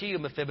guarantee you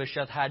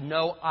Mephibosheth had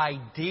no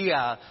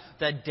idea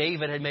that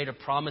David had made a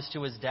promise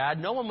to his dad.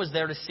 No one was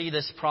there to see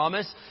this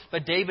promise.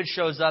 But David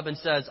shows up and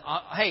says,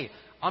 hey,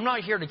 I'm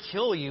not here to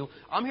kill you.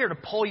 I'm here to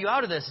pull you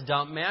out of this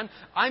dump, man.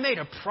 I made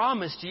a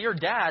promise to your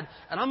dad,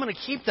 and I'm going to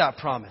keep that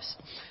promise.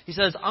 He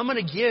says, I'm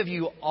going to give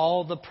you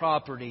all the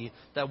property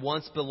that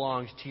once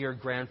belonged to your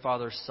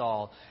grandfather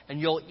Saul,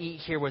 and you'll eat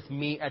here with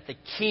me at the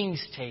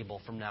king's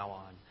table from now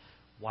on.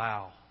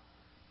 Wow.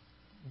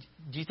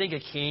 Do you think a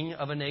king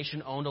of a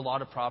nation owned a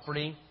lot of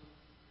property?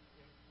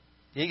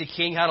 Do you think the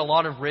king had a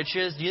lot of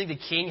riches? Do you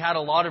think the king had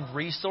a lot of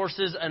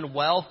resources and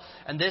wealth?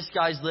 And this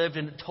guy's lived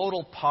in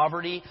total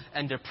poverty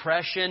and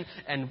depression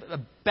and a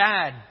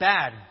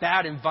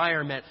bad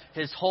environment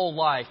his whole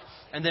life.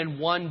 And then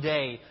one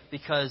day,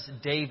 because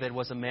David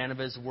was a man of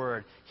his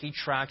word, he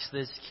tracks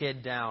this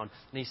kid down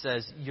and he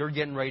says, you're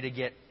getting ready to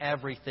get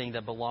everything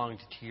that belonged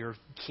to your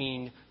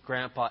king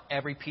grandpa.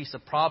 Every piece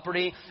of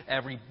property,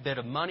 every bit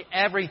of money,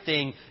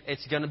 everything,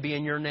 it's going to be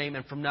in your name.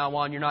 And from now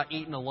on, you're not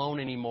eating alone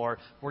anymore.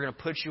 We're going to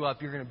put you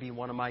up. You're going to be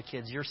one of my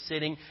kids. You're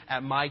sitting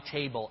at my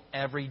table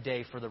every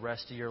day for the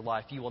rest of your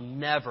life. You will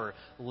never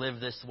live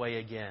this way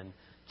again.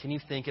 Can you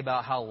think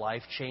about how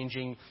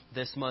life-changing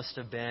this must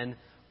have been?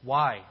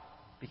 Why?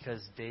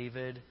 Because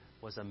David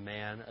was a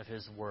man of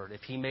his word.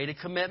 If he made a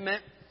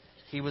commitment,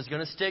 he was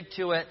going to stick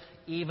to it,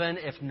 even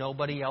if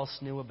nobody else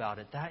knew about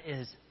it.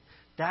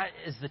 That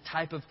is the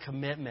type of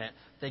commitment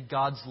that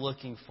God's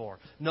looking for.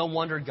 No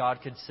wonder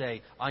God could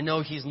say, I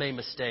know He's made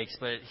mistakes,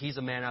 but He's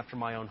a man after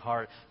my own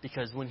heart.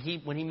 Because when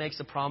He makes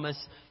a promise,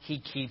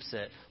 He keeps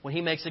it. When He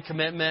makes a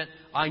commitment,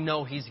 I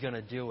know He's going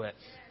to do it.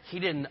 He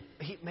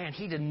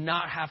did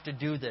not have to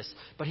do this.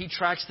 But He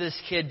tracks this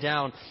kid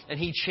down and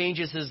He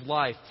changes his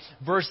life.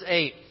 Verse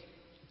 8,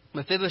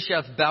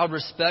 Mephibosheth bowed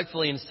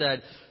respectfully and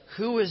said,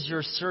 who is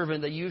your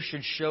servant that you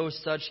should show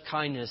such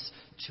kindness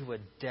to a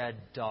dead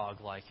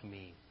dog like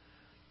me?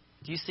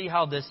 Do you see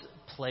how this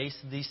place,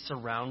 these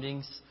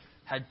surroundings,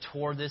 had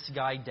tore this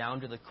guy down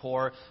to the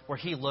core, where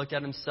he looked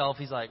at himself,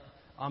 he's like,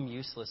 I'm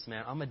useless,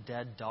 man. I'm a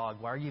dead dog.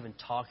 Why are you even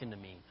talking to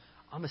me?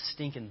 I'm a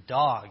stinking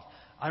dog.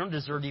 I don't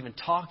deserve to even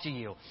talk to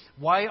you.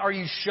 Why are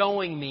you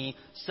showing me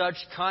such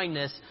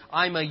kindness?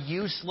 I'm a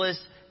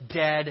useless,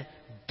 dead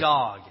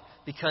dog.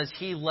 Because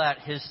he let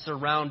his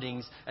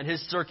surroundings and his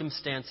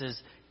circumstances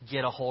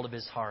get a hold of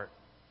his heart.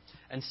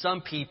 And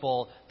some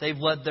people, they've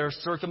let their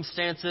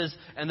circumstances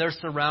and their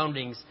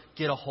surroundings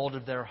get a hold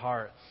of their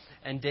heart.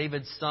 And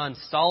David's son,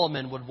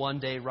 Solomon, would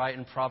one day write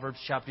in Proverbs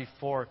chapter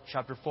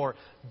 4,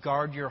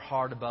 guard your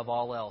heart above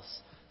all else,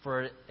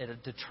 for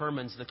it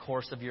determines the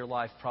course of your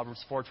life.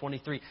 Proverbs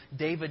 4:23.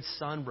 David's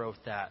son wrote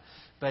that.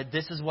 But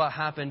this is what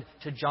happened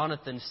to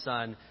Jonathan's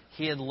son.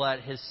 He had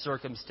let his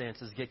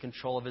circumstances get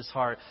control of his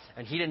heart.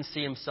 And he didn't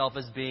see himself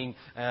as being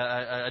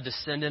a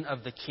descendant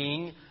of the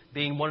king,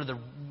 being one of the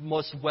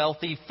most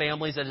wealthy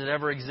families that had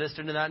ever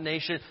existed in that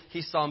nation.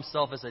 He saw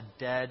himself as a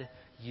dead,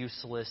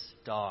 useless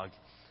dog.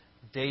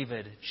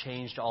 David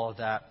changed all of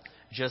that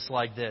just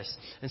like this.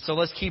 And so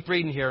let's keep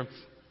reading here.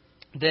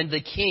 Then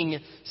the king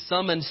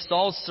summoned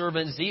Saul's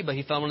servant Ziba.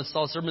 He found one of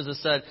Saul's servants and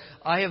said,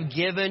 I have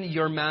given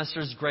your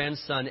master's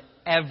grandson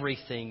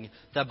everything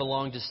that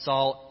belonged to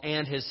Saul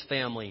and his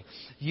family.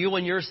 You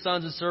and your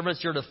sons and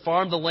servants, you're to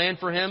farm the land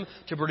for him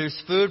to produce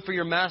food for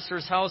your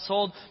master's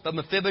household. But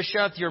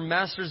Mephibosheth, your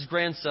master's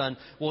grandson,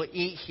 will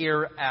eat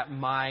here at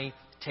my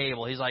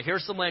table. He's like,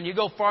 here's some land. You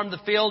go farm the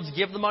fields,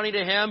 give the money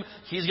to him.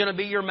 He's going to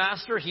be your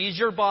master. He's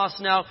your boss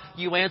now.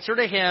 You answer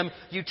to him.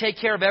 You take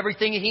care of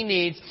everything he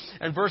needs.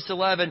 And verse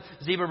 11,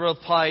 Ziba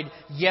replied,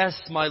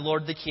 yes, my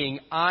lord the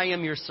king, I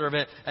am your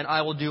servant, and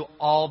I will do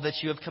all that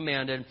you have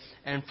commanded.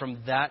 And from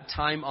that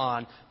time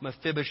on,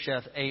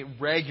 Mephibosheth ate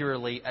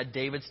regularly at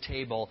David's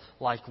table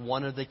like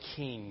one of the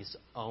king's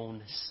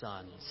own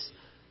sons.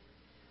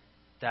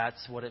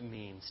 That's what it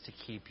means to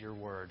keep your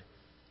word.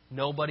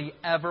 Nobody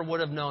ever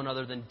would have known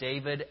other than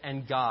David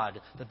and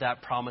God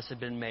that promise had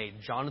been made.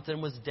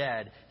 Jonathan was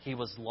dead. He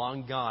was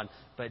long gone.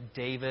 But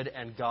David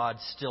and God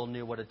still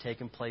knew what had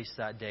taken place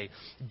that day.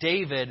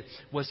 David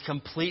was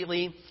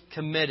completely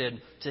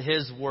committed to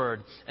his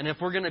word. And if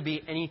we're going to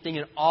be anything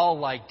at all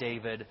like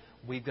David,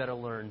 we've got to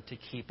learn to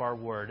keep our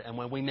word. And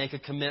when we make a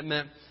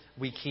commitment,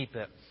 we keep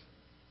it.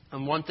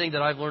 And one thing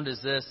that I've learned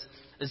is this,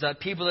 is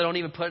that people that don't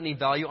even put any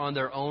value on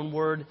their own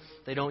word,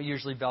 they don't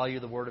usually value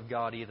the word of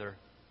God either.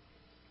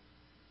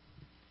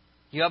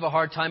 You have a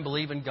hard time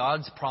believing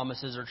God's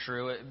promises are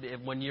true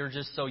when you're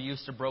just so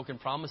used to broken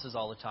promises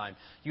all the time.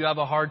 You have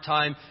a hard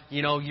time,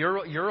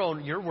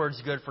 your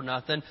word's good for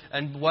nothing.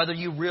 And whether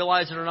you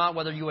realize it or not,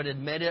 whether you would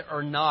admit it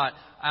or not,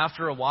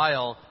 after a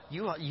while,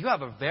 you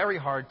have a very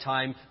hard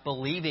time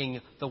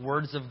believing the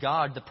words of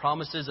God, the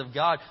promises of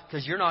God,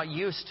 because you're not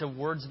used to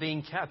words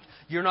being kept.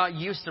 You're not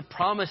used to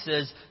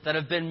promises that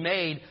have been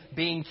made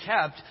being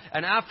kept.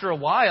 And after a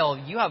while,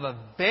 you have a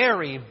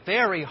very,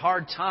 very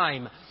hard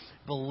time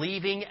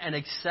believing and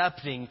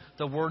accepting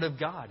the Word of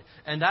God.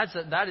 And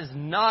that is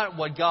not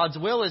what God's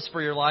will is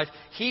for your life.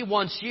 He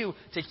wants you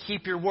to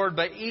keep your word.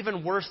 But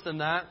even worse than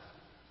that,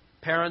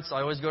 parents, I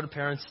always go to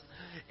parents,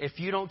 if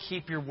you don't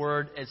keep your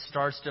word, it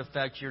starts to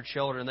affect your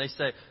children. They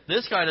say,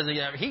 this guy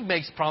he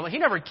makes promise.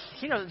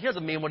 He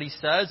doesn't mean what he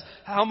says.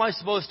 How am I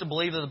supposed to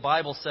believe that the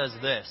Bible says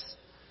this?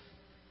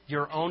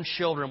 Your own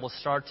children will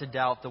start to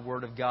doubt the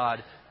Word of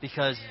God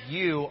because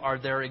you are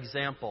their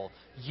example.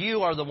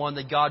 You are the one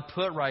that God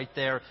put right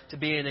there to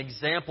be an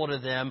example to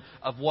them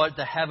of what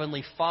the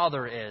Heavenly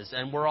Father is.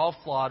 And we're all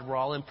flawed, we're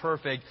all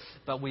imperfect,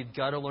 but we've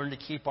got to learn to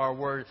keep our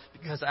word,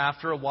 because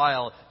after a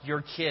while,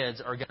 your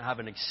kids are going to have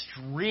an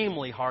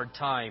extremely hard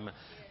time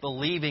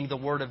believing the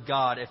Word of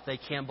God if they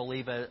can't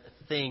believe a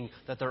thing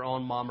that their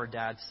own mom or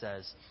dad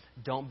says.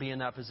 Don't be in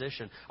that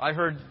position. I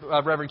heard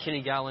Reverend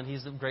Kenny Gallen,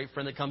 he's a great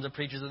friend that comes and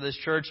preaches at this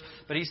church,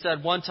 but he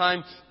said one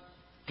time,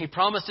 he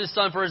promised his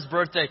son for his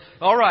birthday,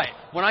 all right,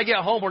 when I get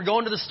home, we're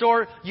going to the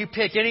store, you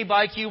pick any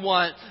bike you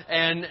want,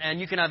 and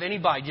you can have any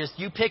bike. Just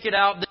you pick it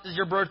out, this is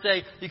your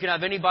birthday, you can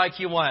have any bike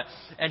you want.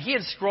 And he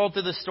had scrolled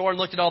through the store and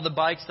looked at all the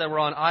bikes that were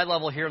on eye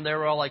level here, and they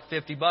were all like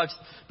 $50.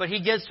 But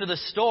he gets to the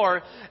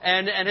store,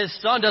 and his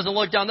son doesn't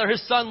look down there.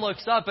 His son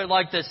looks up at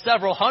like the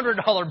several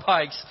 $100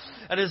 bikes,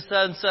 and his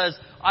son says,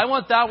 I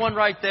want that one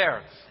right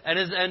there.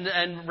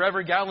 And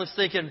Reverend Gallen's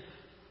thinking,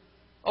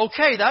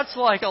 okay, that's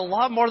like a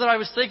lot more than I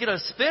was thinking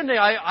of spending.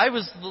 I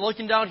was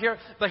looking down here,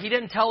 but he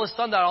didn't tell his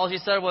son that. All he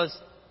said was,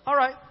 all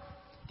right.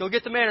 Go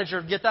get the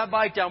manager. Get that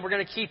bike down. We're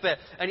going to keep it.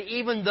 And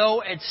even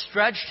though it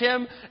stretched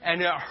him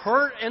and it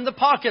hurt in the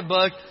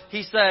pocketbook,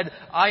 he said,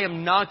 I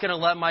am not going to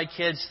let my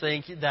kids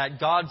think that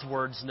God's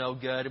word's no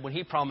good when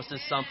He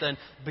promises something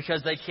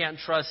because they can't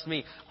trust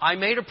me. I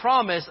made a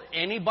promise.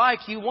 Any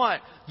bike you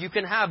want, you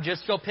can have.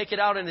 Just go pick it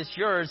out and it's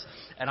yours.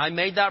 And I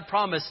made that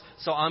promise,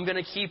 so I'm going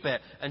to keep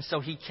it. And so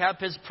he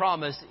kept his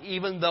promise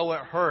even though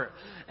it hurt.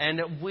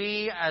 And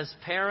we as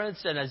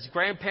parents and as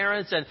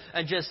grandparents and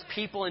just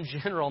people in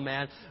general,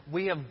 man,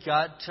 we have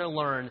got to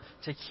learn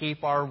to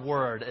keep our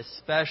word,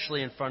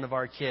 especially in front of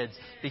our kids,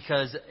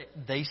 because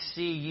they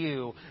see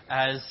you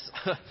as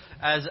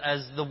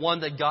the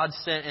one that God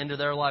sent into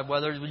their life,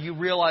 whether you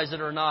realize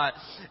it or not.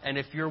 And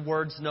if your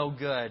word's no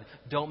good,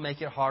 don't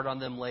make it hard on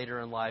them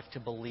later in life to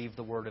believe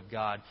the word of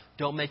God.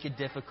 Don't make it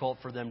difficult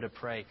for them to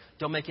pray.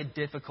 Don't make it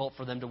difficult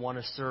for them to want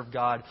to serve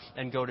God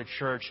and go to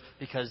church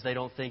because they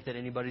don't think that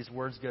anybody's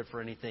word's good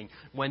for anything.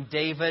 When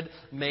David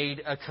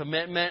made a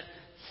commitment,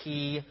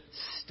 he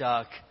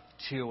stuck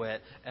to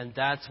it. And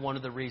that's one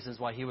of the reasons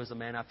why he was a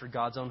man after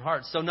God's own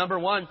heart. So number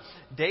one,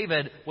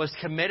 David was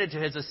committed to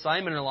his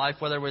assignment in life,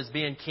 whether it was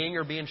being king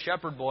or being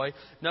shepherd boy.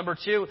 Number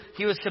two,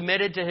 he was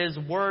committed to his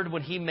word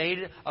when he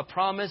made a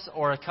promise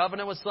or a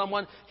covenant with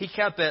someone. He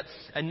kept it.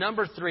 And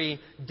number three,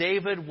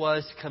 David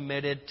was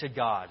committed to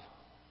God.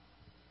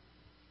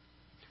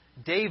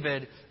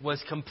 David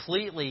was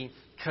completely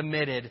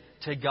committed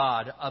to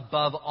God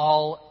above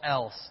all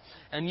else.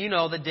 And you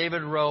know that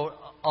David wrote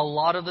a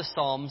lot of the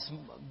Psalms,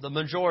 the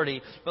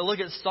majority. But look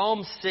at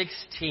Psalm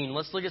 16.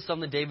 Let's look at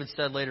something that David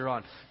said later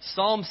on.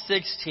 Psalm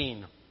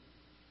 16.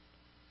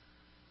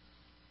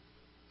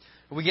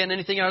 Are we getting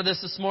anything out of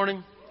this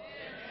morning?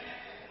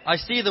 I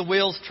see the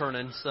wheels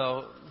turning,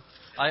 so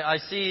I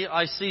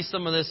see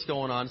some of this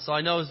going on. So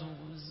I know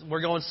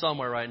we're going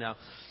somewhere right now.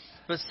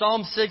 But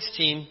Psalm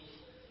 16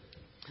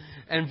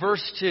 and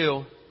verse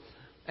 2,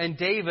 and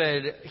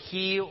David,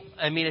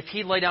 if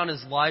he lay down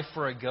his life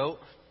for a goat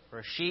or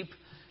a sheep,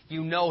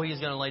 you know he's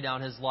going to lay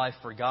down his life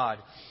for God.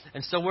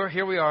 And so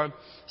here we are.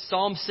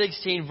 Psalm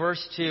 16,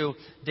 verse 2,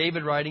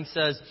 David writing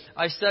says,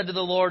 I said to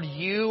the Lord,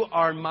 you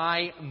are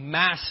my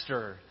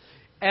master.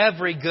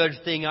 Every good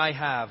thing I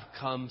have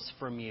comes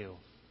from you.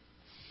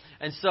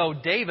 And so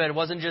David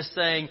wasn't just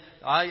saying,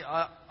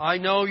 I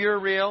know you're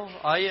real.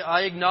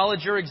 I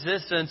acknowledge your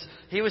existence.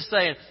 He was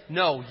saying,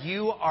 no,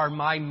 you are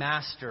my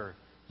master.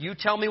 You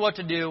tell me what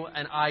to do,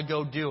 and I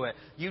go do it.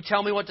 You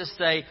tell me what to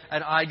say,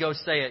 and I go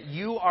say it.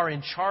 You are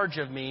in charge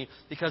of me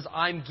because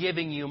I'm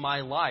giving you my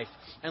life.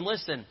 And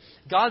listen,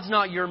 God's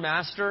not your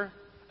master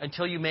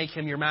until you make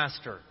Him your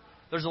master.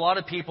 There's a lot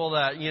of people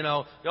that,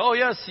 oh,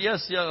 yes,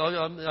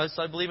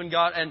 I believe in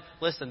God. And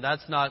listen,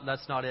 that's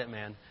not it,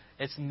 man.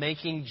 It's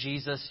making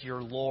Jesus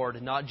your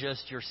Lord, not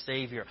just your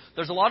Savior.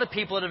 There's a lot of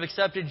people that have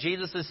accepted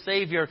Jesus as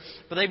Savior,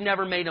 but they've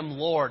never made Him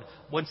Lord.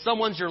 When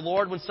someone's your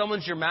Lord, when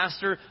someone's your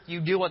master,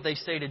 you do what they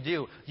say to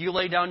do. You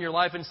lay down your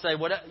life and say,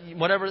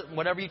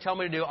 whatever you tell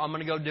me to do, I'm going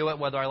to go do it.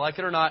 Whether I like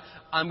it or not,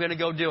 I'm going to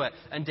go do it.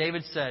 And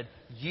David said,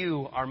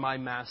 you are my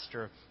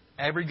master.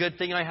 Every good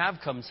thing I have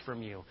comes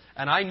from you.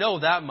 And I know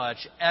that much.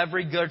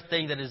 Every good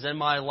thing that is in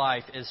my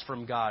life is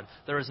from God.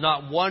 There is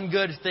not one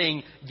good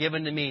thing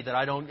given to me that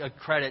I don't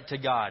credit to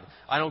God.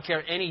 I don't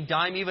care any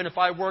dime, even if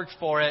I worked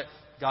for it.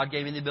 God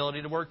gave me the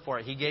ability to work for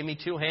it. He gave me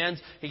 2 hands.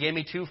 He gave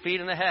me 2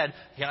 feet and a head.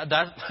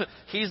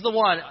 He's the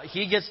one.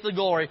 He gets the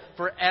glory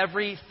for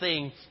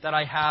everything that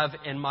I have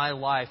in my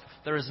life.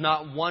 There is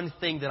not one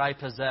thing that I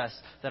possess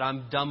that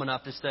I'm dumb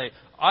enough to say,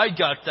 I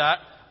got that.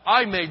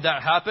 I made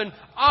that happen.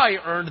 I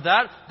earned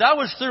that. That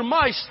was through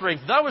my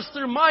strength. That was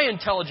through my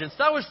intelligence.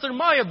 That was through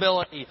my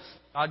ability.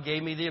 God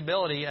gave me the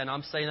ability, and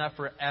I'm saying that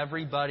for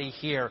everybody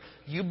here.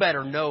 You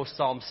better know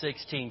Psalm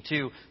 16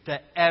 too,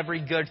 that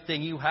every good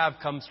thing you have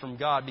comes from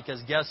God,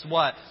 because guess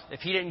what?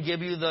 If He didn't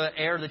give you the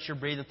air that you're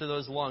breathing through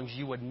those lungs,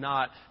 you would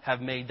not have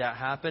made that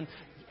happen.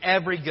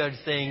 Every good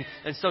thing.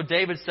 And so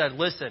David said,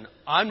 listen,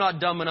 I'm not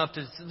dumb enough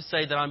to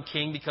say that I'm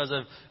king because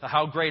of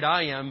how great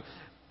I am.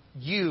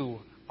 You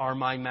are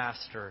my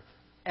master.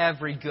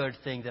 Every good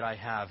thing that I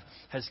have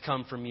has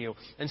come from you.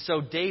 And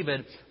so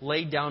David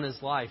laid down his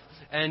life.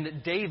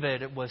 And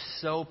David was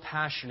so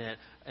passionate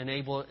and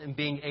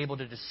being able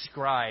to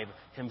describe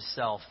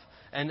himself.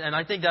 And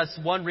I think that's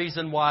one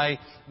reason why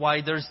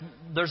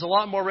there's a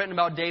lot more written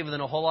about David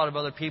than a whole lot of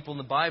other people in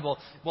the Bible.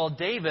 Well,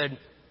 David,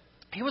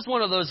 he was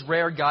one of those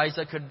rare guys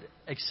that could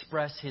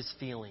express his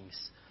feelings.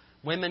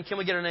 Women, can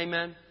we get an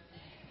amen?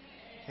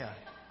 Yeah.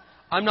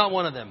 I'm not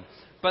one of them.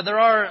 But there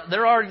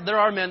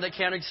are men that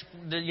can't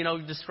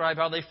describe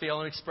how they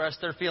feel and express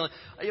their feeling.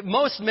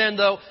 Most men,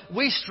 though,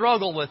 we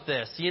struggle with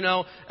this.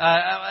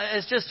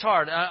 It's just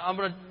hard.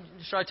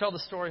 Should I tell the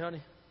story,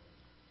 honey?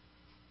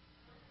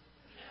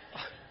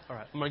 All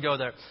right, I'm going to go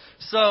there.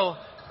 So,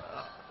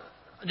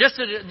 just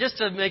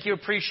to make you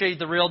appreciate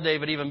the real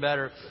David even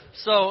better.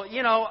 So,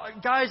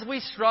 guys, we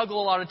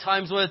struggle a lot of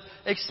times with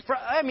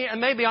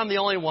and maybe I'm the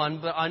only one,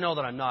 but I know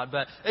that I'm not.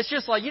 But it's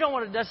just like you don't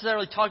want to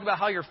necessarily talk about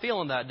how you're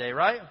feeling that day,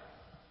 right?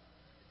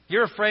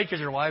 You're afraid because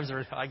your wives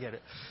are, I get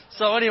it.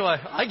 So anyway,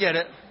 I get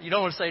it. You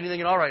don't want to say anything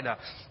at all right now.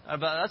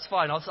 But that's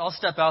fine. I'll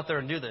step out there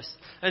and do this.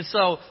 And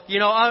so,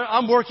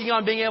 I'm working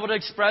on being able to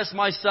express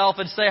myself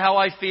and say how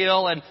I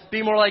feel and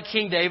be more like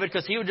King David,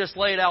 because he would just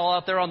lay it all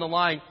out there on the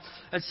line.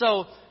 And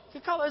so,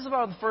 it was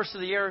about the first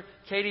of the year.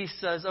 Katie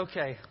says,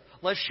 okay,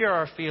 let's share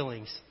our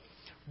feelings.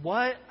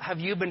 What have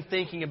you been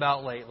thinking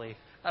about lately?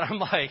 And I'm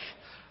like,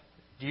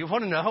 do you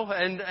want to know?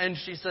 And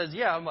she says,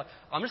 yeah. I'm like,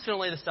 I'm just going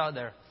to lay this out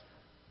there.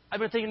 I've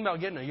been thinking about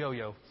getting a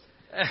yo-yo.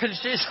 And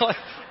she's like,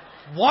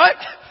 what?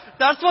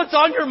 That's what's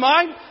on your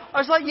mind? I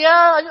was like,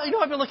 yeah.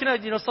 I've been looking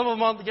at, some of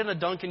them getting a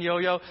Duncan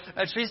yo-yo.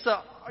 And she said,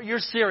 you're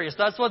serious.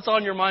 That's what's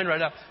on your mind right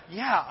now.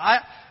 Yeah.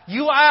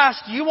 You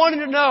asked. You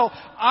wanted to know.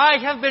 I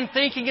have been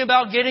thinking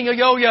about getting a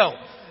yo-yo.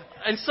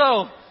 And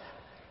so,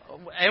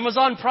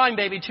 Amazon Prime,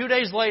 baby, 2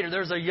 days later,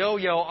 there's a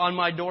yo-yo on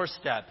my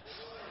doorstep.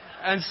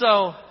 And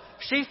so,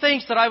 she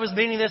thinks that I was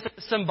meaning this in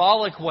a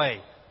symbolic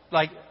way.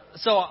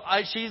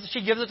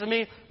 She gives it to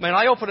me. Man,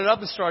 I open it up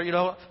and start,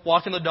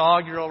 walking the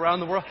dog, around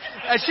the world.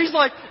 And she's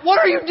like, what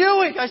are you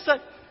doing? I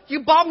said,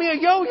 you bought me a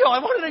yo-yo. I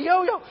wanted a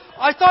yo-yo.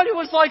 I thought it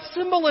was like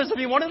symbolism.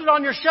 You wanted it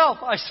on your shelf.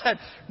 I said,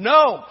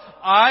 no,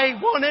 I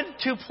wanted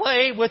to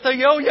play with a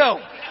yo-yo.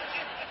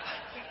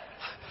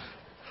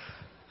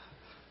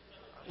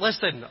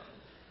 Listen,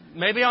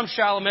 maybe I'm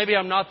shallow. Maybe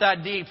I'm not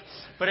that deep.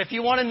 But if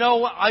you want to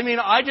know,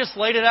 I just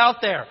laid it out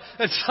there.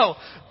 And so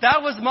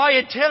that was my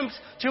attempt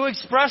to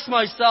express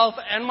myself.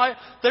 And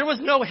there was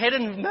no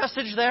hidden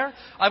message there.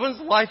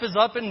 Life is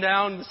up and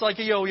down. It's like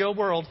a yo-yo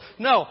world.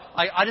 No,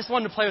 I just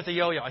wanted to play with the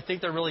yo-yo. I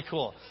think they're really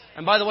cool.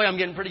 And by the way, I'm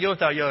getting pretty good with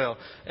that yo-yo.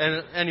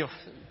 And anyway,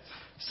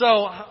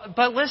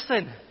 but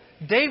listen,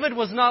 David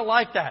was not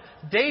like that.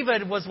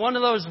 David was one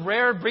of those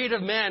rare breed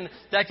of men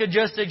that could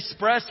just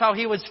express how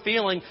he was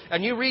feeling.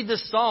 And you read the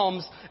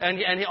Psalms,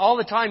 and all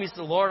the time he said,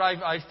 Lord,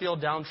 I feel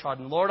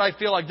downtrodden. Lord, I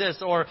feel like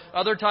this. Or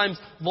other times,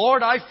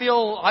 Lord, I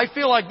feel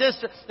like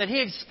this. And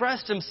he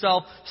expressed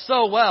himself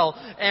so well.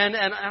 And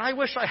I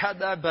wish I had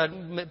that, but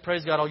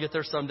praise God, I'll get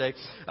there someday.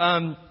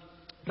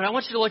 But I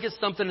want you to look at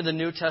something in the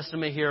New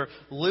Testament here.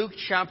 Luke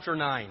chapter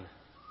 9.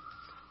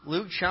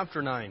 Luke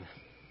chapter 9.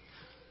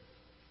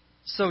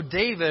 So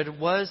David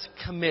was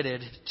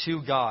committed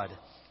to God.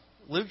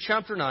 Luke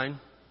chapter 9,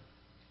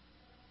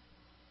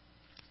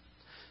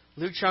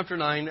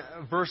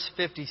 verse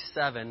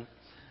 57.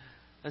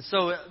 And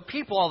so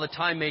people all the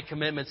time made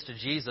commitments to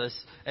Jesus,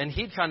 and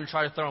he'd kind of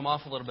try to throw them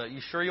off a little bit.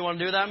 You sure you want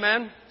to do that,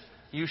 man?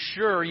 You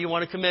sure you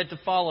want to commit to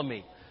follow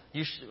me?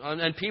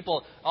 And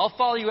people, I'll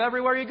follow you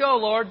everywhere you go,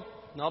 Lord.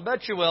 And I'll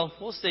bet you will.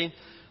 We'll see.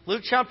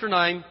 Luke chapter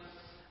 9,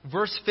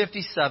 verse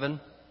 57.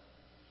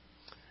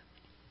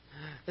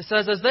 It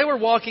says, as they were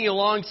walking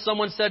along,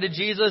 someone said to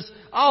Jesus,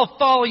 I'll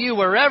follow you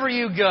wherever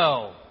you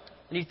go.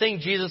 And you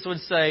think Jesus would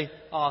say,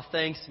 oh,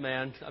 thanks,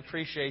 man. I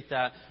appreciate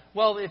that.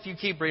 Well, if you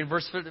keep reading,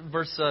 verse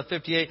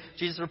 58,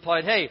 Jesus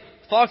replied, hey,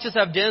 foxes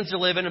have dens to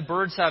live in and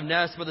birds have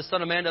nests, but the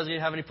Son of Man doesn't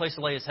even have any place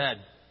to lay his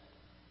head.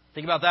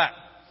 Think about that.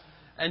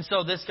 And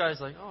so this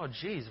guy's like, oh,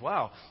 geez,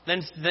 wow.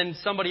 Then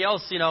somebody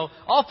else,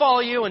 I'll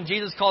follow you. And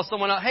Jesus calls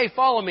someone out, hey,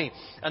 follow me.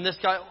 And this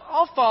guy,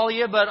 I'll follow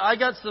you, but I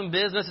got some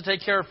business to take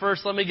care of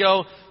first. Let me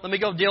go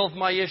deal with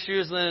my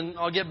issues, and then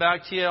I'll get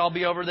back to you. I'll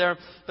be over there.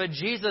 But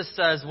Jesus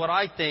says what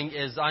I think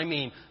is,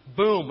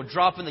 boom,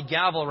 dropping the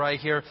gavel right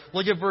here.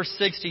 Look at verse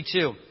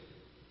 62.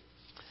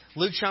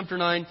 Luke chapter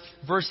 9,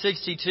 verse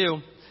 62.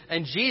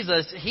 And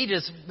Jesus,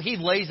 he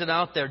lays it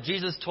out there.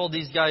 Jesus told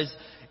these guys,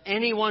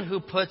 anyone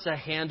who puts a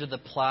hand to the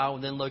plow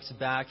and then looks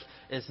back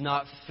is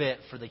not fit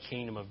for the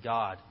kingdom of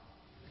God.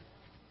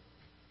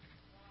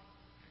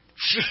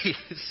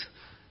 Jeez,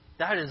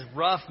 that is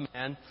rough,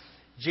 man.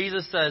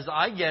 Jesus says,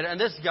 I get it. And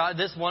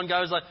this one guy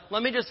was like,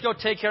 let me just go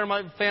take care of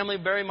my family,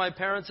 bury my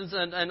parents,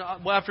 and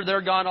after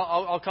they're gone,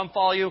 I'll come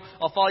follow you.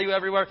 I'll follow you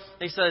everywhere.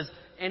 He says,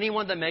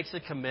 anyone that makes a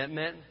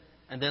commitment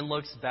and then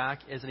looks back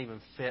isn't even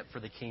fit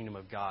for the kingdom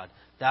of God.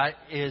 That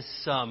is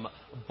some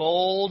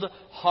bold,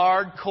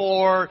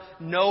 hardcore,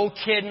 no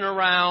kidding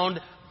around,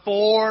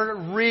 for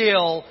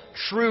real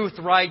truth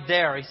right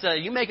there. He said,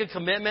 you make a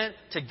commitment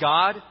to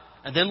God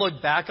and then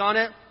look back on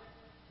it,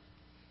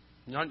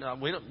 you're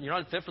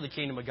not fit for the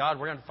kingdom of God.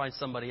 We're going to find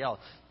somebody else.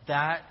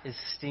 That is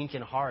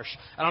stinking harsh.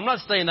 And I'm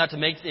not saying that to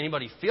make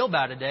anybody feel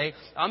bad today.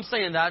 I'm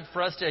saying that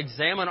for us to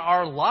examine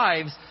our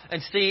lives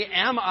and see,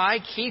 am I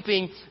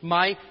keeping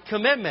my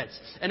commitments?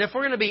 And if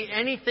we're going to be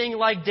anything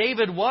like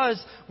David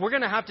was, we're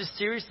going to have to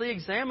seriously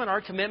examine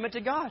our commitment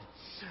to God.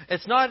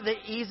 It's not the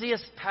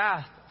easiest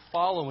path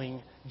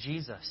following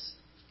Jesus.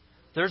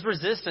 There's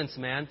resistance,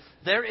 man.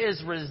 There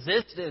is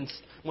resistance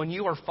when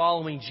you are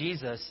following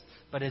Jesus,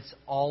 but it's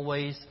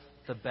always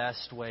the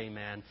best way,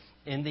 man.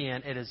 In the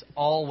end, it is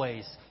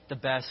always the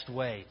best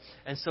way.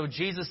 And so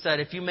Jesus said,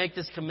 if you make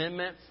this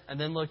commitment and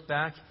then look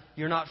back,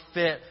 you're not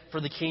fit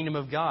for the kingdom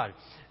of God.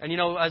 And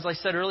as I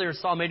said earlier,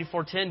 Psalm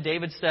 84:10,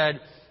 David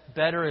said,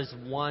 better is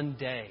one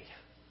day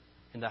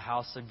in the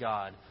house of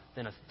God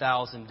than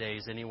 1,000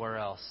 days anywhere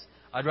else.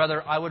 I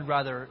would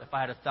rather, if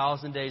I had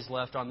 1,000 days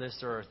left on this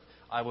earth,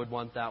 I would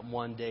want that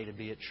one day to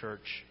be at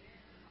church.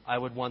 I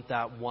would want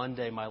that one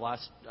day, my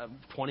last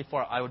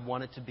 24 hours, I would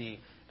want it to be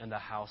in the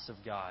house of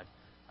God.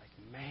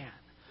 Like, man,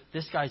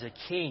 this guy's a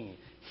king.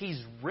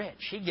 He's rich.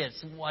 He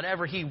gets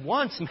whatever he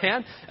wants,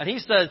 man. And he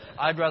says,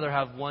 I'd rather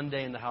have one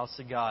day in the house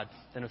of God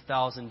than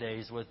 1,000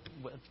 days with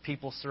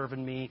people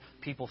serving me,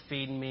 people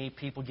feeding me,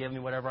 people giving me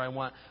whatever I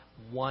want.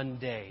 One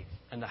day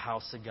in the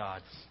house of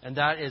God. And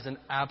that is an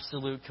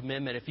absolute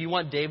commitment. If you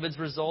want David's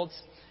results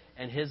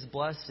and his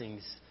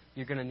blessings,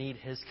 you're going to need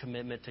his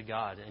commitment to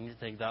God. And you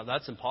think,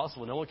 that's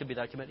impossible. No one can be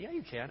that committed. Yeah,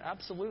 you can.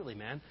 Absolutely,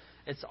 man.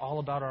 It's all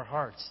about our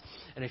hearts.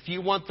 And if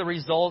you want the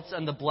results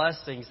and the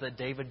blessings that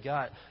David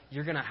got,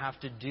 you're going to have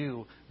to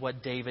do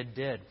what David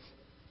did.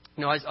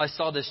 You know, I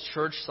saw this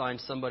church sign.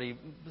 Somebody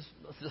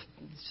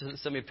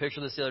sent me a picture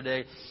of this the other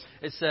day.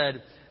 It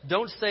said,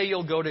 don't say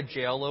you'll go to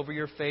jail over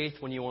your faith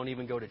when you won't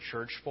even go to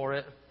church for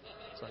it.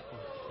 It's like,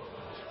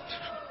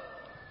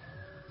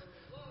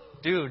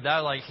 dude, that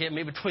like hit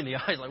me between the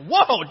eyes. Like,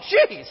 whoa,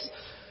 jeez.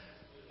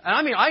 And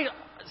I mean,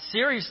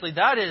 seriously,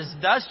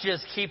 that's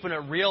just keeping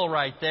it real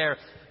right there.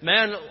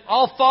 Man,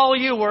 I'll follow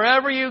you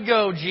wherever you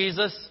go,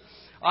 Jesus.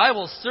 I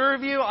will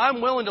serve you.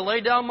 I'm willing to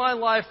lay down my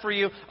life for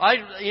you.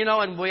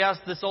 And we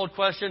asked this old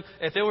question,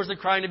 if it was a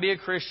crime to be a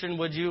Christian,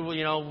 would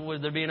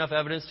there be enough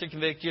evidence to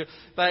convict you?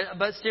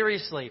 But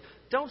seriously,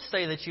 don't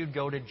say that you'd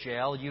go to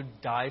jail,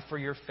 you'd die for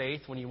your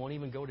faith when you won't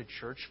even go to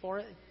church for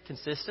it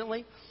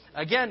consistently.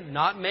 Again,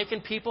 not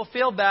making people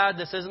feel bad.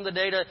 This isn't the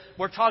day to...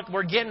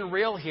 We're getting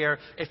real here.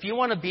 If you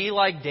want to be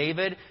like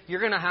David, you're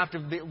going to have to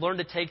learn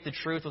to take the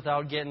truth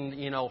without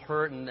getting,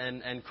 hurt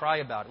and cry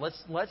about it.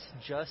 Let's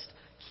just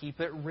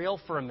keep it real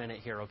for a minute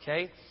here,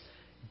 okay?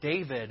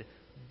 David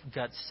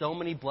got so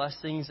many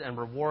blessings and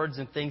rewards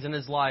and things in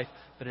his life,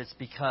 but it's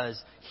because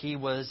he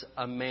was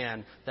a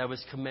man that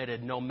was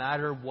committed. No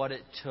matter what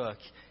it took,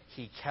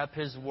 he kept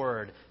his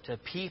word to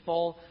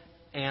people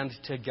and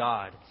to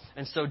God.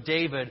 And so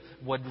David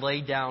would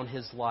lay down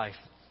his life.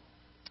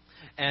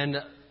 And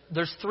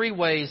there's 3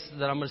 ways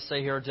that I'm going to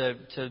say here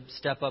to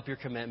step up your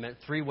commitment.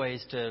 3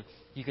 ways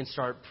you can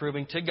start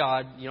proving to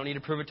God. You don't need to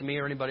prove it to me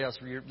or anybody else.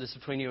 This is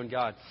between you and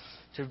God.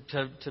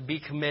 To be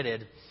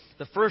committed.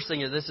 The first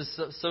thing is, this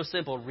is so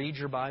simple. Read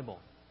your Bible.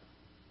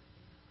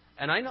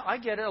 And I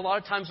get it. A lot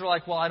of times we're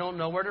like, well, I don't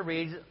know where to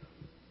read.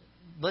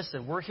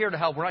 Listen, we're here to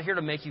help. We're not here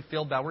to make you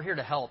feel bad. We're here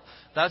to help.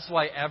 That's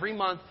why every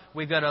month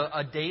we've got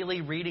a daily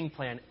reading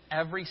plan.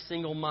 Every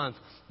single month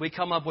we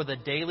come up with a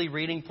daily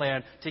reading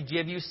plan to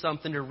give you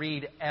something to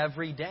read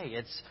every day.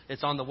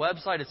 It's on the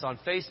website. It's on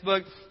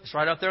Facebook. It's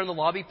right up there in the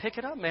lobby. Pick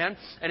it up, man.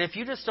 And if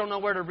you just don't know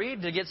where to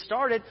read to get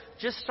started,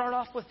 just start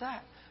off with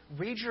that.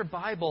 Read your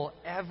Bible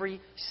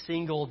every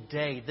single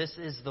day. This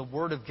is the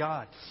Word of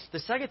God. The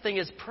second thing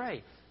is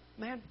pray.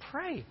 Man,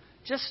 pray.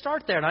 Just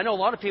start there. And I know a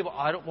lot of people,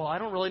 I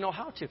don't really know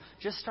how to.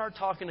 Just start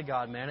talking to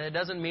God, man. It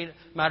doesn't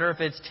matter if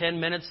it's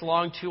 10 minutes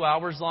long, 2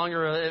 hours long,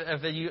 or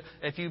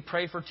if you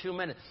pray for 2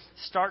 minutes.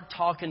 Start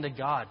talking to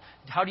God.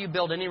 How do you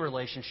build any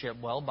relationship?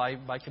 Well,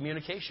 by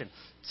communication.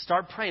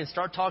 Start praying.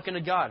 Start talking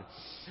to God.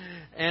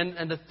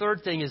 And the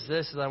third thing is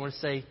this, that I want to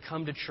say,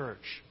 come to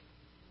church.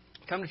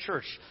 Come to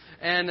church.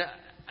 And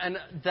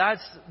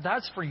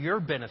that's for your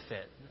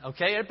benefit,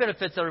 okay? It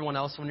benefits everyone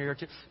else when you're here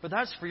too, but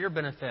that's for your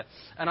benefit.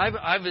 And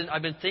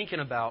I've been thinking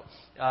about,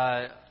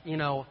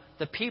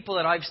 the people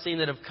that I've seen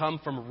that have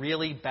come from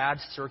really bad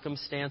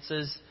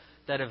circumstances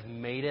that have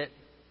made it,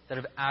 that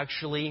have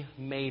actually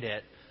made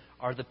it,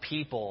 are the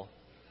people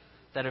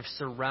that have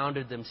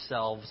surrounded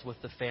themselves with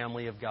the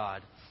family of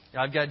God.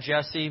 I've got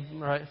Jesse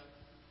right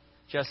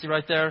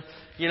there.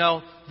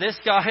 This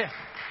guy.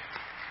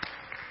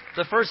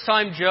 The first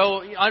time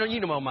Joe,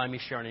 you don't mind me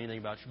sharing anything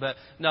about you, but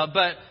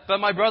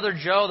my brother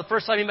Joe, the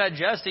first time he met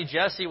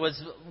Jesse was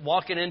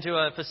walking into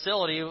a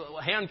facility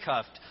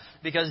handcuffed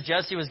because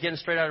Jesse was getting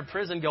straight out of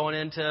prison going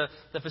into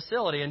the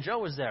facility, and Joe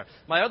was there.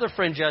 My other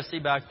friend Jesse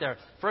back there,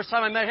 first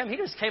time I met him, he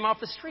just came off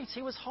the streets.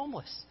 He was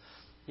homeless.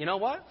 You know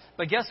what?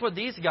 But guess what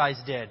these guys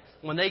did?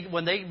 When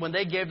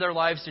they gave their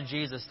lives to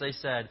Jesus, they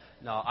said,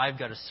 no, I've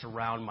got to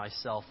surround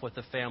myself with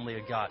the family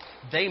of God.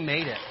 They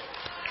made it.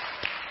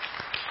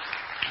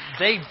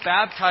 They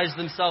baptized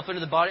themselves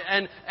into the body.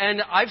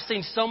 And I've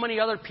seen so many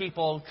other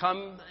people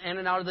come in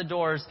and out of the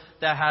doors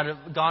that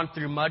had gone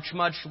through much,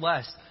 much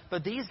less.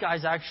 But these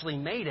guys actually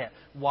made it.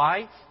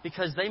 Why?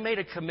 Because they made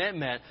a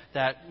commitment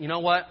that, you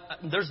know what?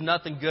 There's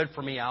nothing good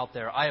for me out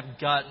there. I have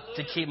got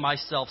to keep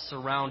myself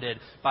surrounded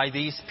by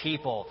these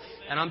people.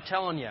 And I'm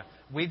telling you,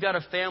 we've got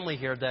a family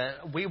here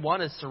that we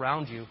want to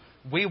surround you.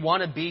 We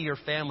want to be your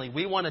family.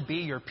 We want to be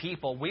your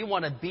people. We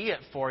want to be it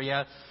for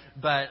you.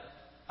 But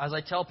as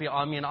I tell people,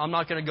 I'm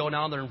not going to go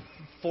down there and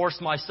force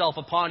myself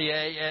upon you.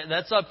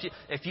 That's up to you.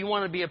 If you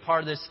want to be a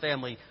part of this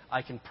family,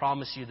 I can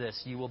promise you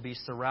this. You will be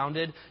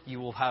surrounded. You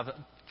will have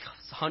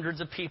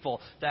hundreds of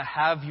people that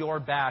have your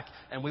back,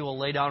 and we will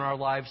lay down our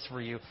lives for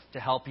you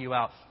to help you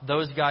out.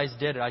 Those guys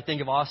did it. I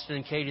think of Austin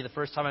and Katie. The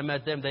first time I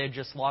met them, they had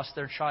just lost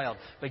their child.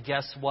 But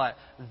guess what?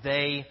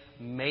 They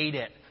made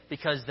it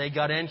because they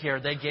got in here.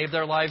 They gave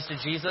their lives to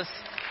Jesus,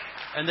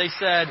 and they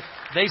said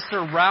they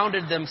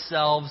surrounded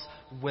themselves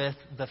with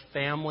the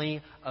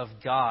family of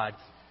God.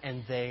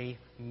 And they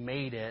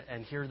made it.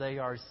 And here they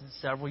are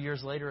several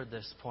years later at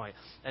this point.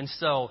 And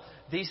so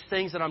these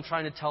things that I'm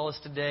trying to tell us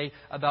today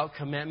about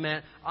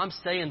commitment, I'm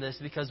saying this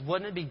because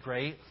wouldn't it be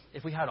great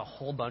if we had a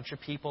whole bunch of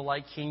people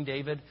like King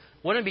David?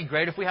 Wouldn't it be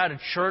great if we had a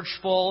church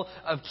full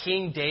of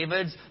King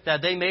Davids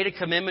that they made a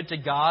commitment to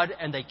God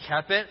and they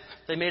kept it?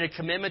 They made a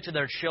commitment to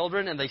their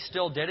children and they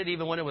still did it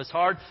even when it was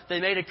hard. They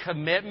made a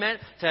commitment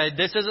to,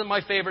 this isn't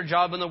my favorite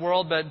job in the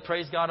world, but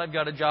praise God, I've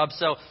got a job.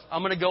 So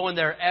I'm going to go in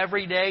there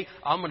every day.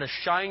 I'm going to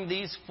shine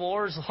these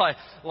floors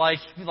like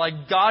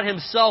God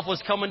Himself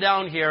was coming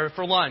down here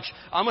for lunch.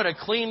 I'm going to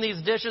clean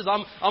these dishes.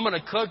 I'm going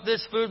to cook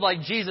this food like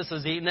Jesus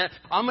is eating it.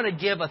 I'm going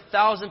to give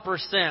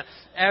 1,000%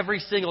 every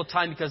single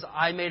time because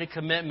I made a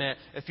commitment.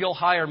 If you'll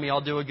hire me,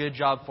 I'll do a good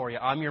job for you.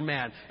 I'm your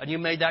man. And you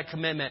made that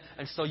commitment,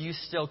 and so you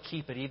still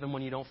keep it even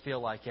when you don't feel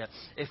like it.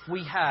 If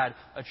we had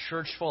a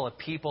church full of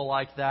people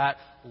like that,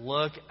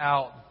 look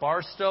out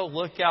Barstow,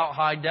 look out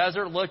High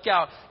Desert, look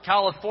out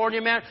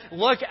California, man.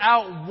 Look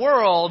out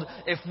world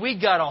if we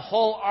got a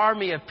whole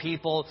army of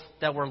people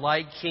that were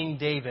like King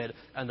David.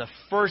 And the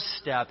first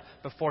step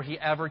before he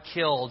ever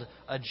killed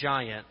a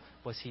giant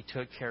was he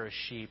took care of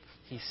sheep.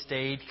 He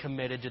stayed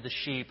committed to the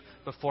sheep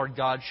before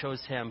God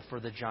chose him for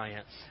the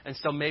giant. And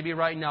so maybe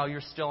right now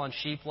you're still on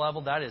sheep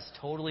level. That is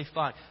totally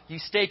fine. You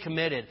stay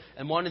committed.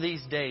 And one of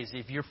these days,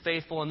 if you're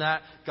faithful in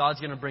that, God's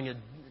going to bring a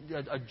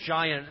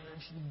giant,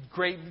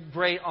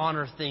 great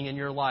honor thing in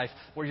your life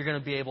where you're going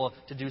to be able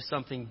to do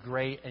something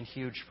great and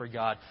huge for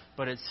God.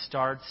 But it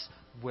starts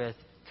with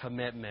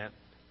commitment.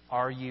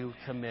 Are you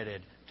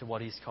committed to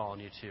what He's calling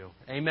you to?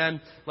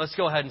 Amen? Let's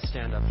go ahead and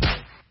stand up.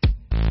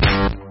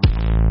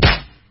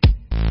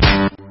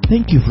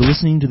 Thank you for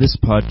listening to this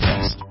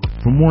podcast.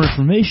 For more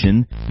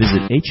information,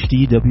 visit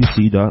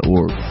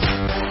hdwc.org.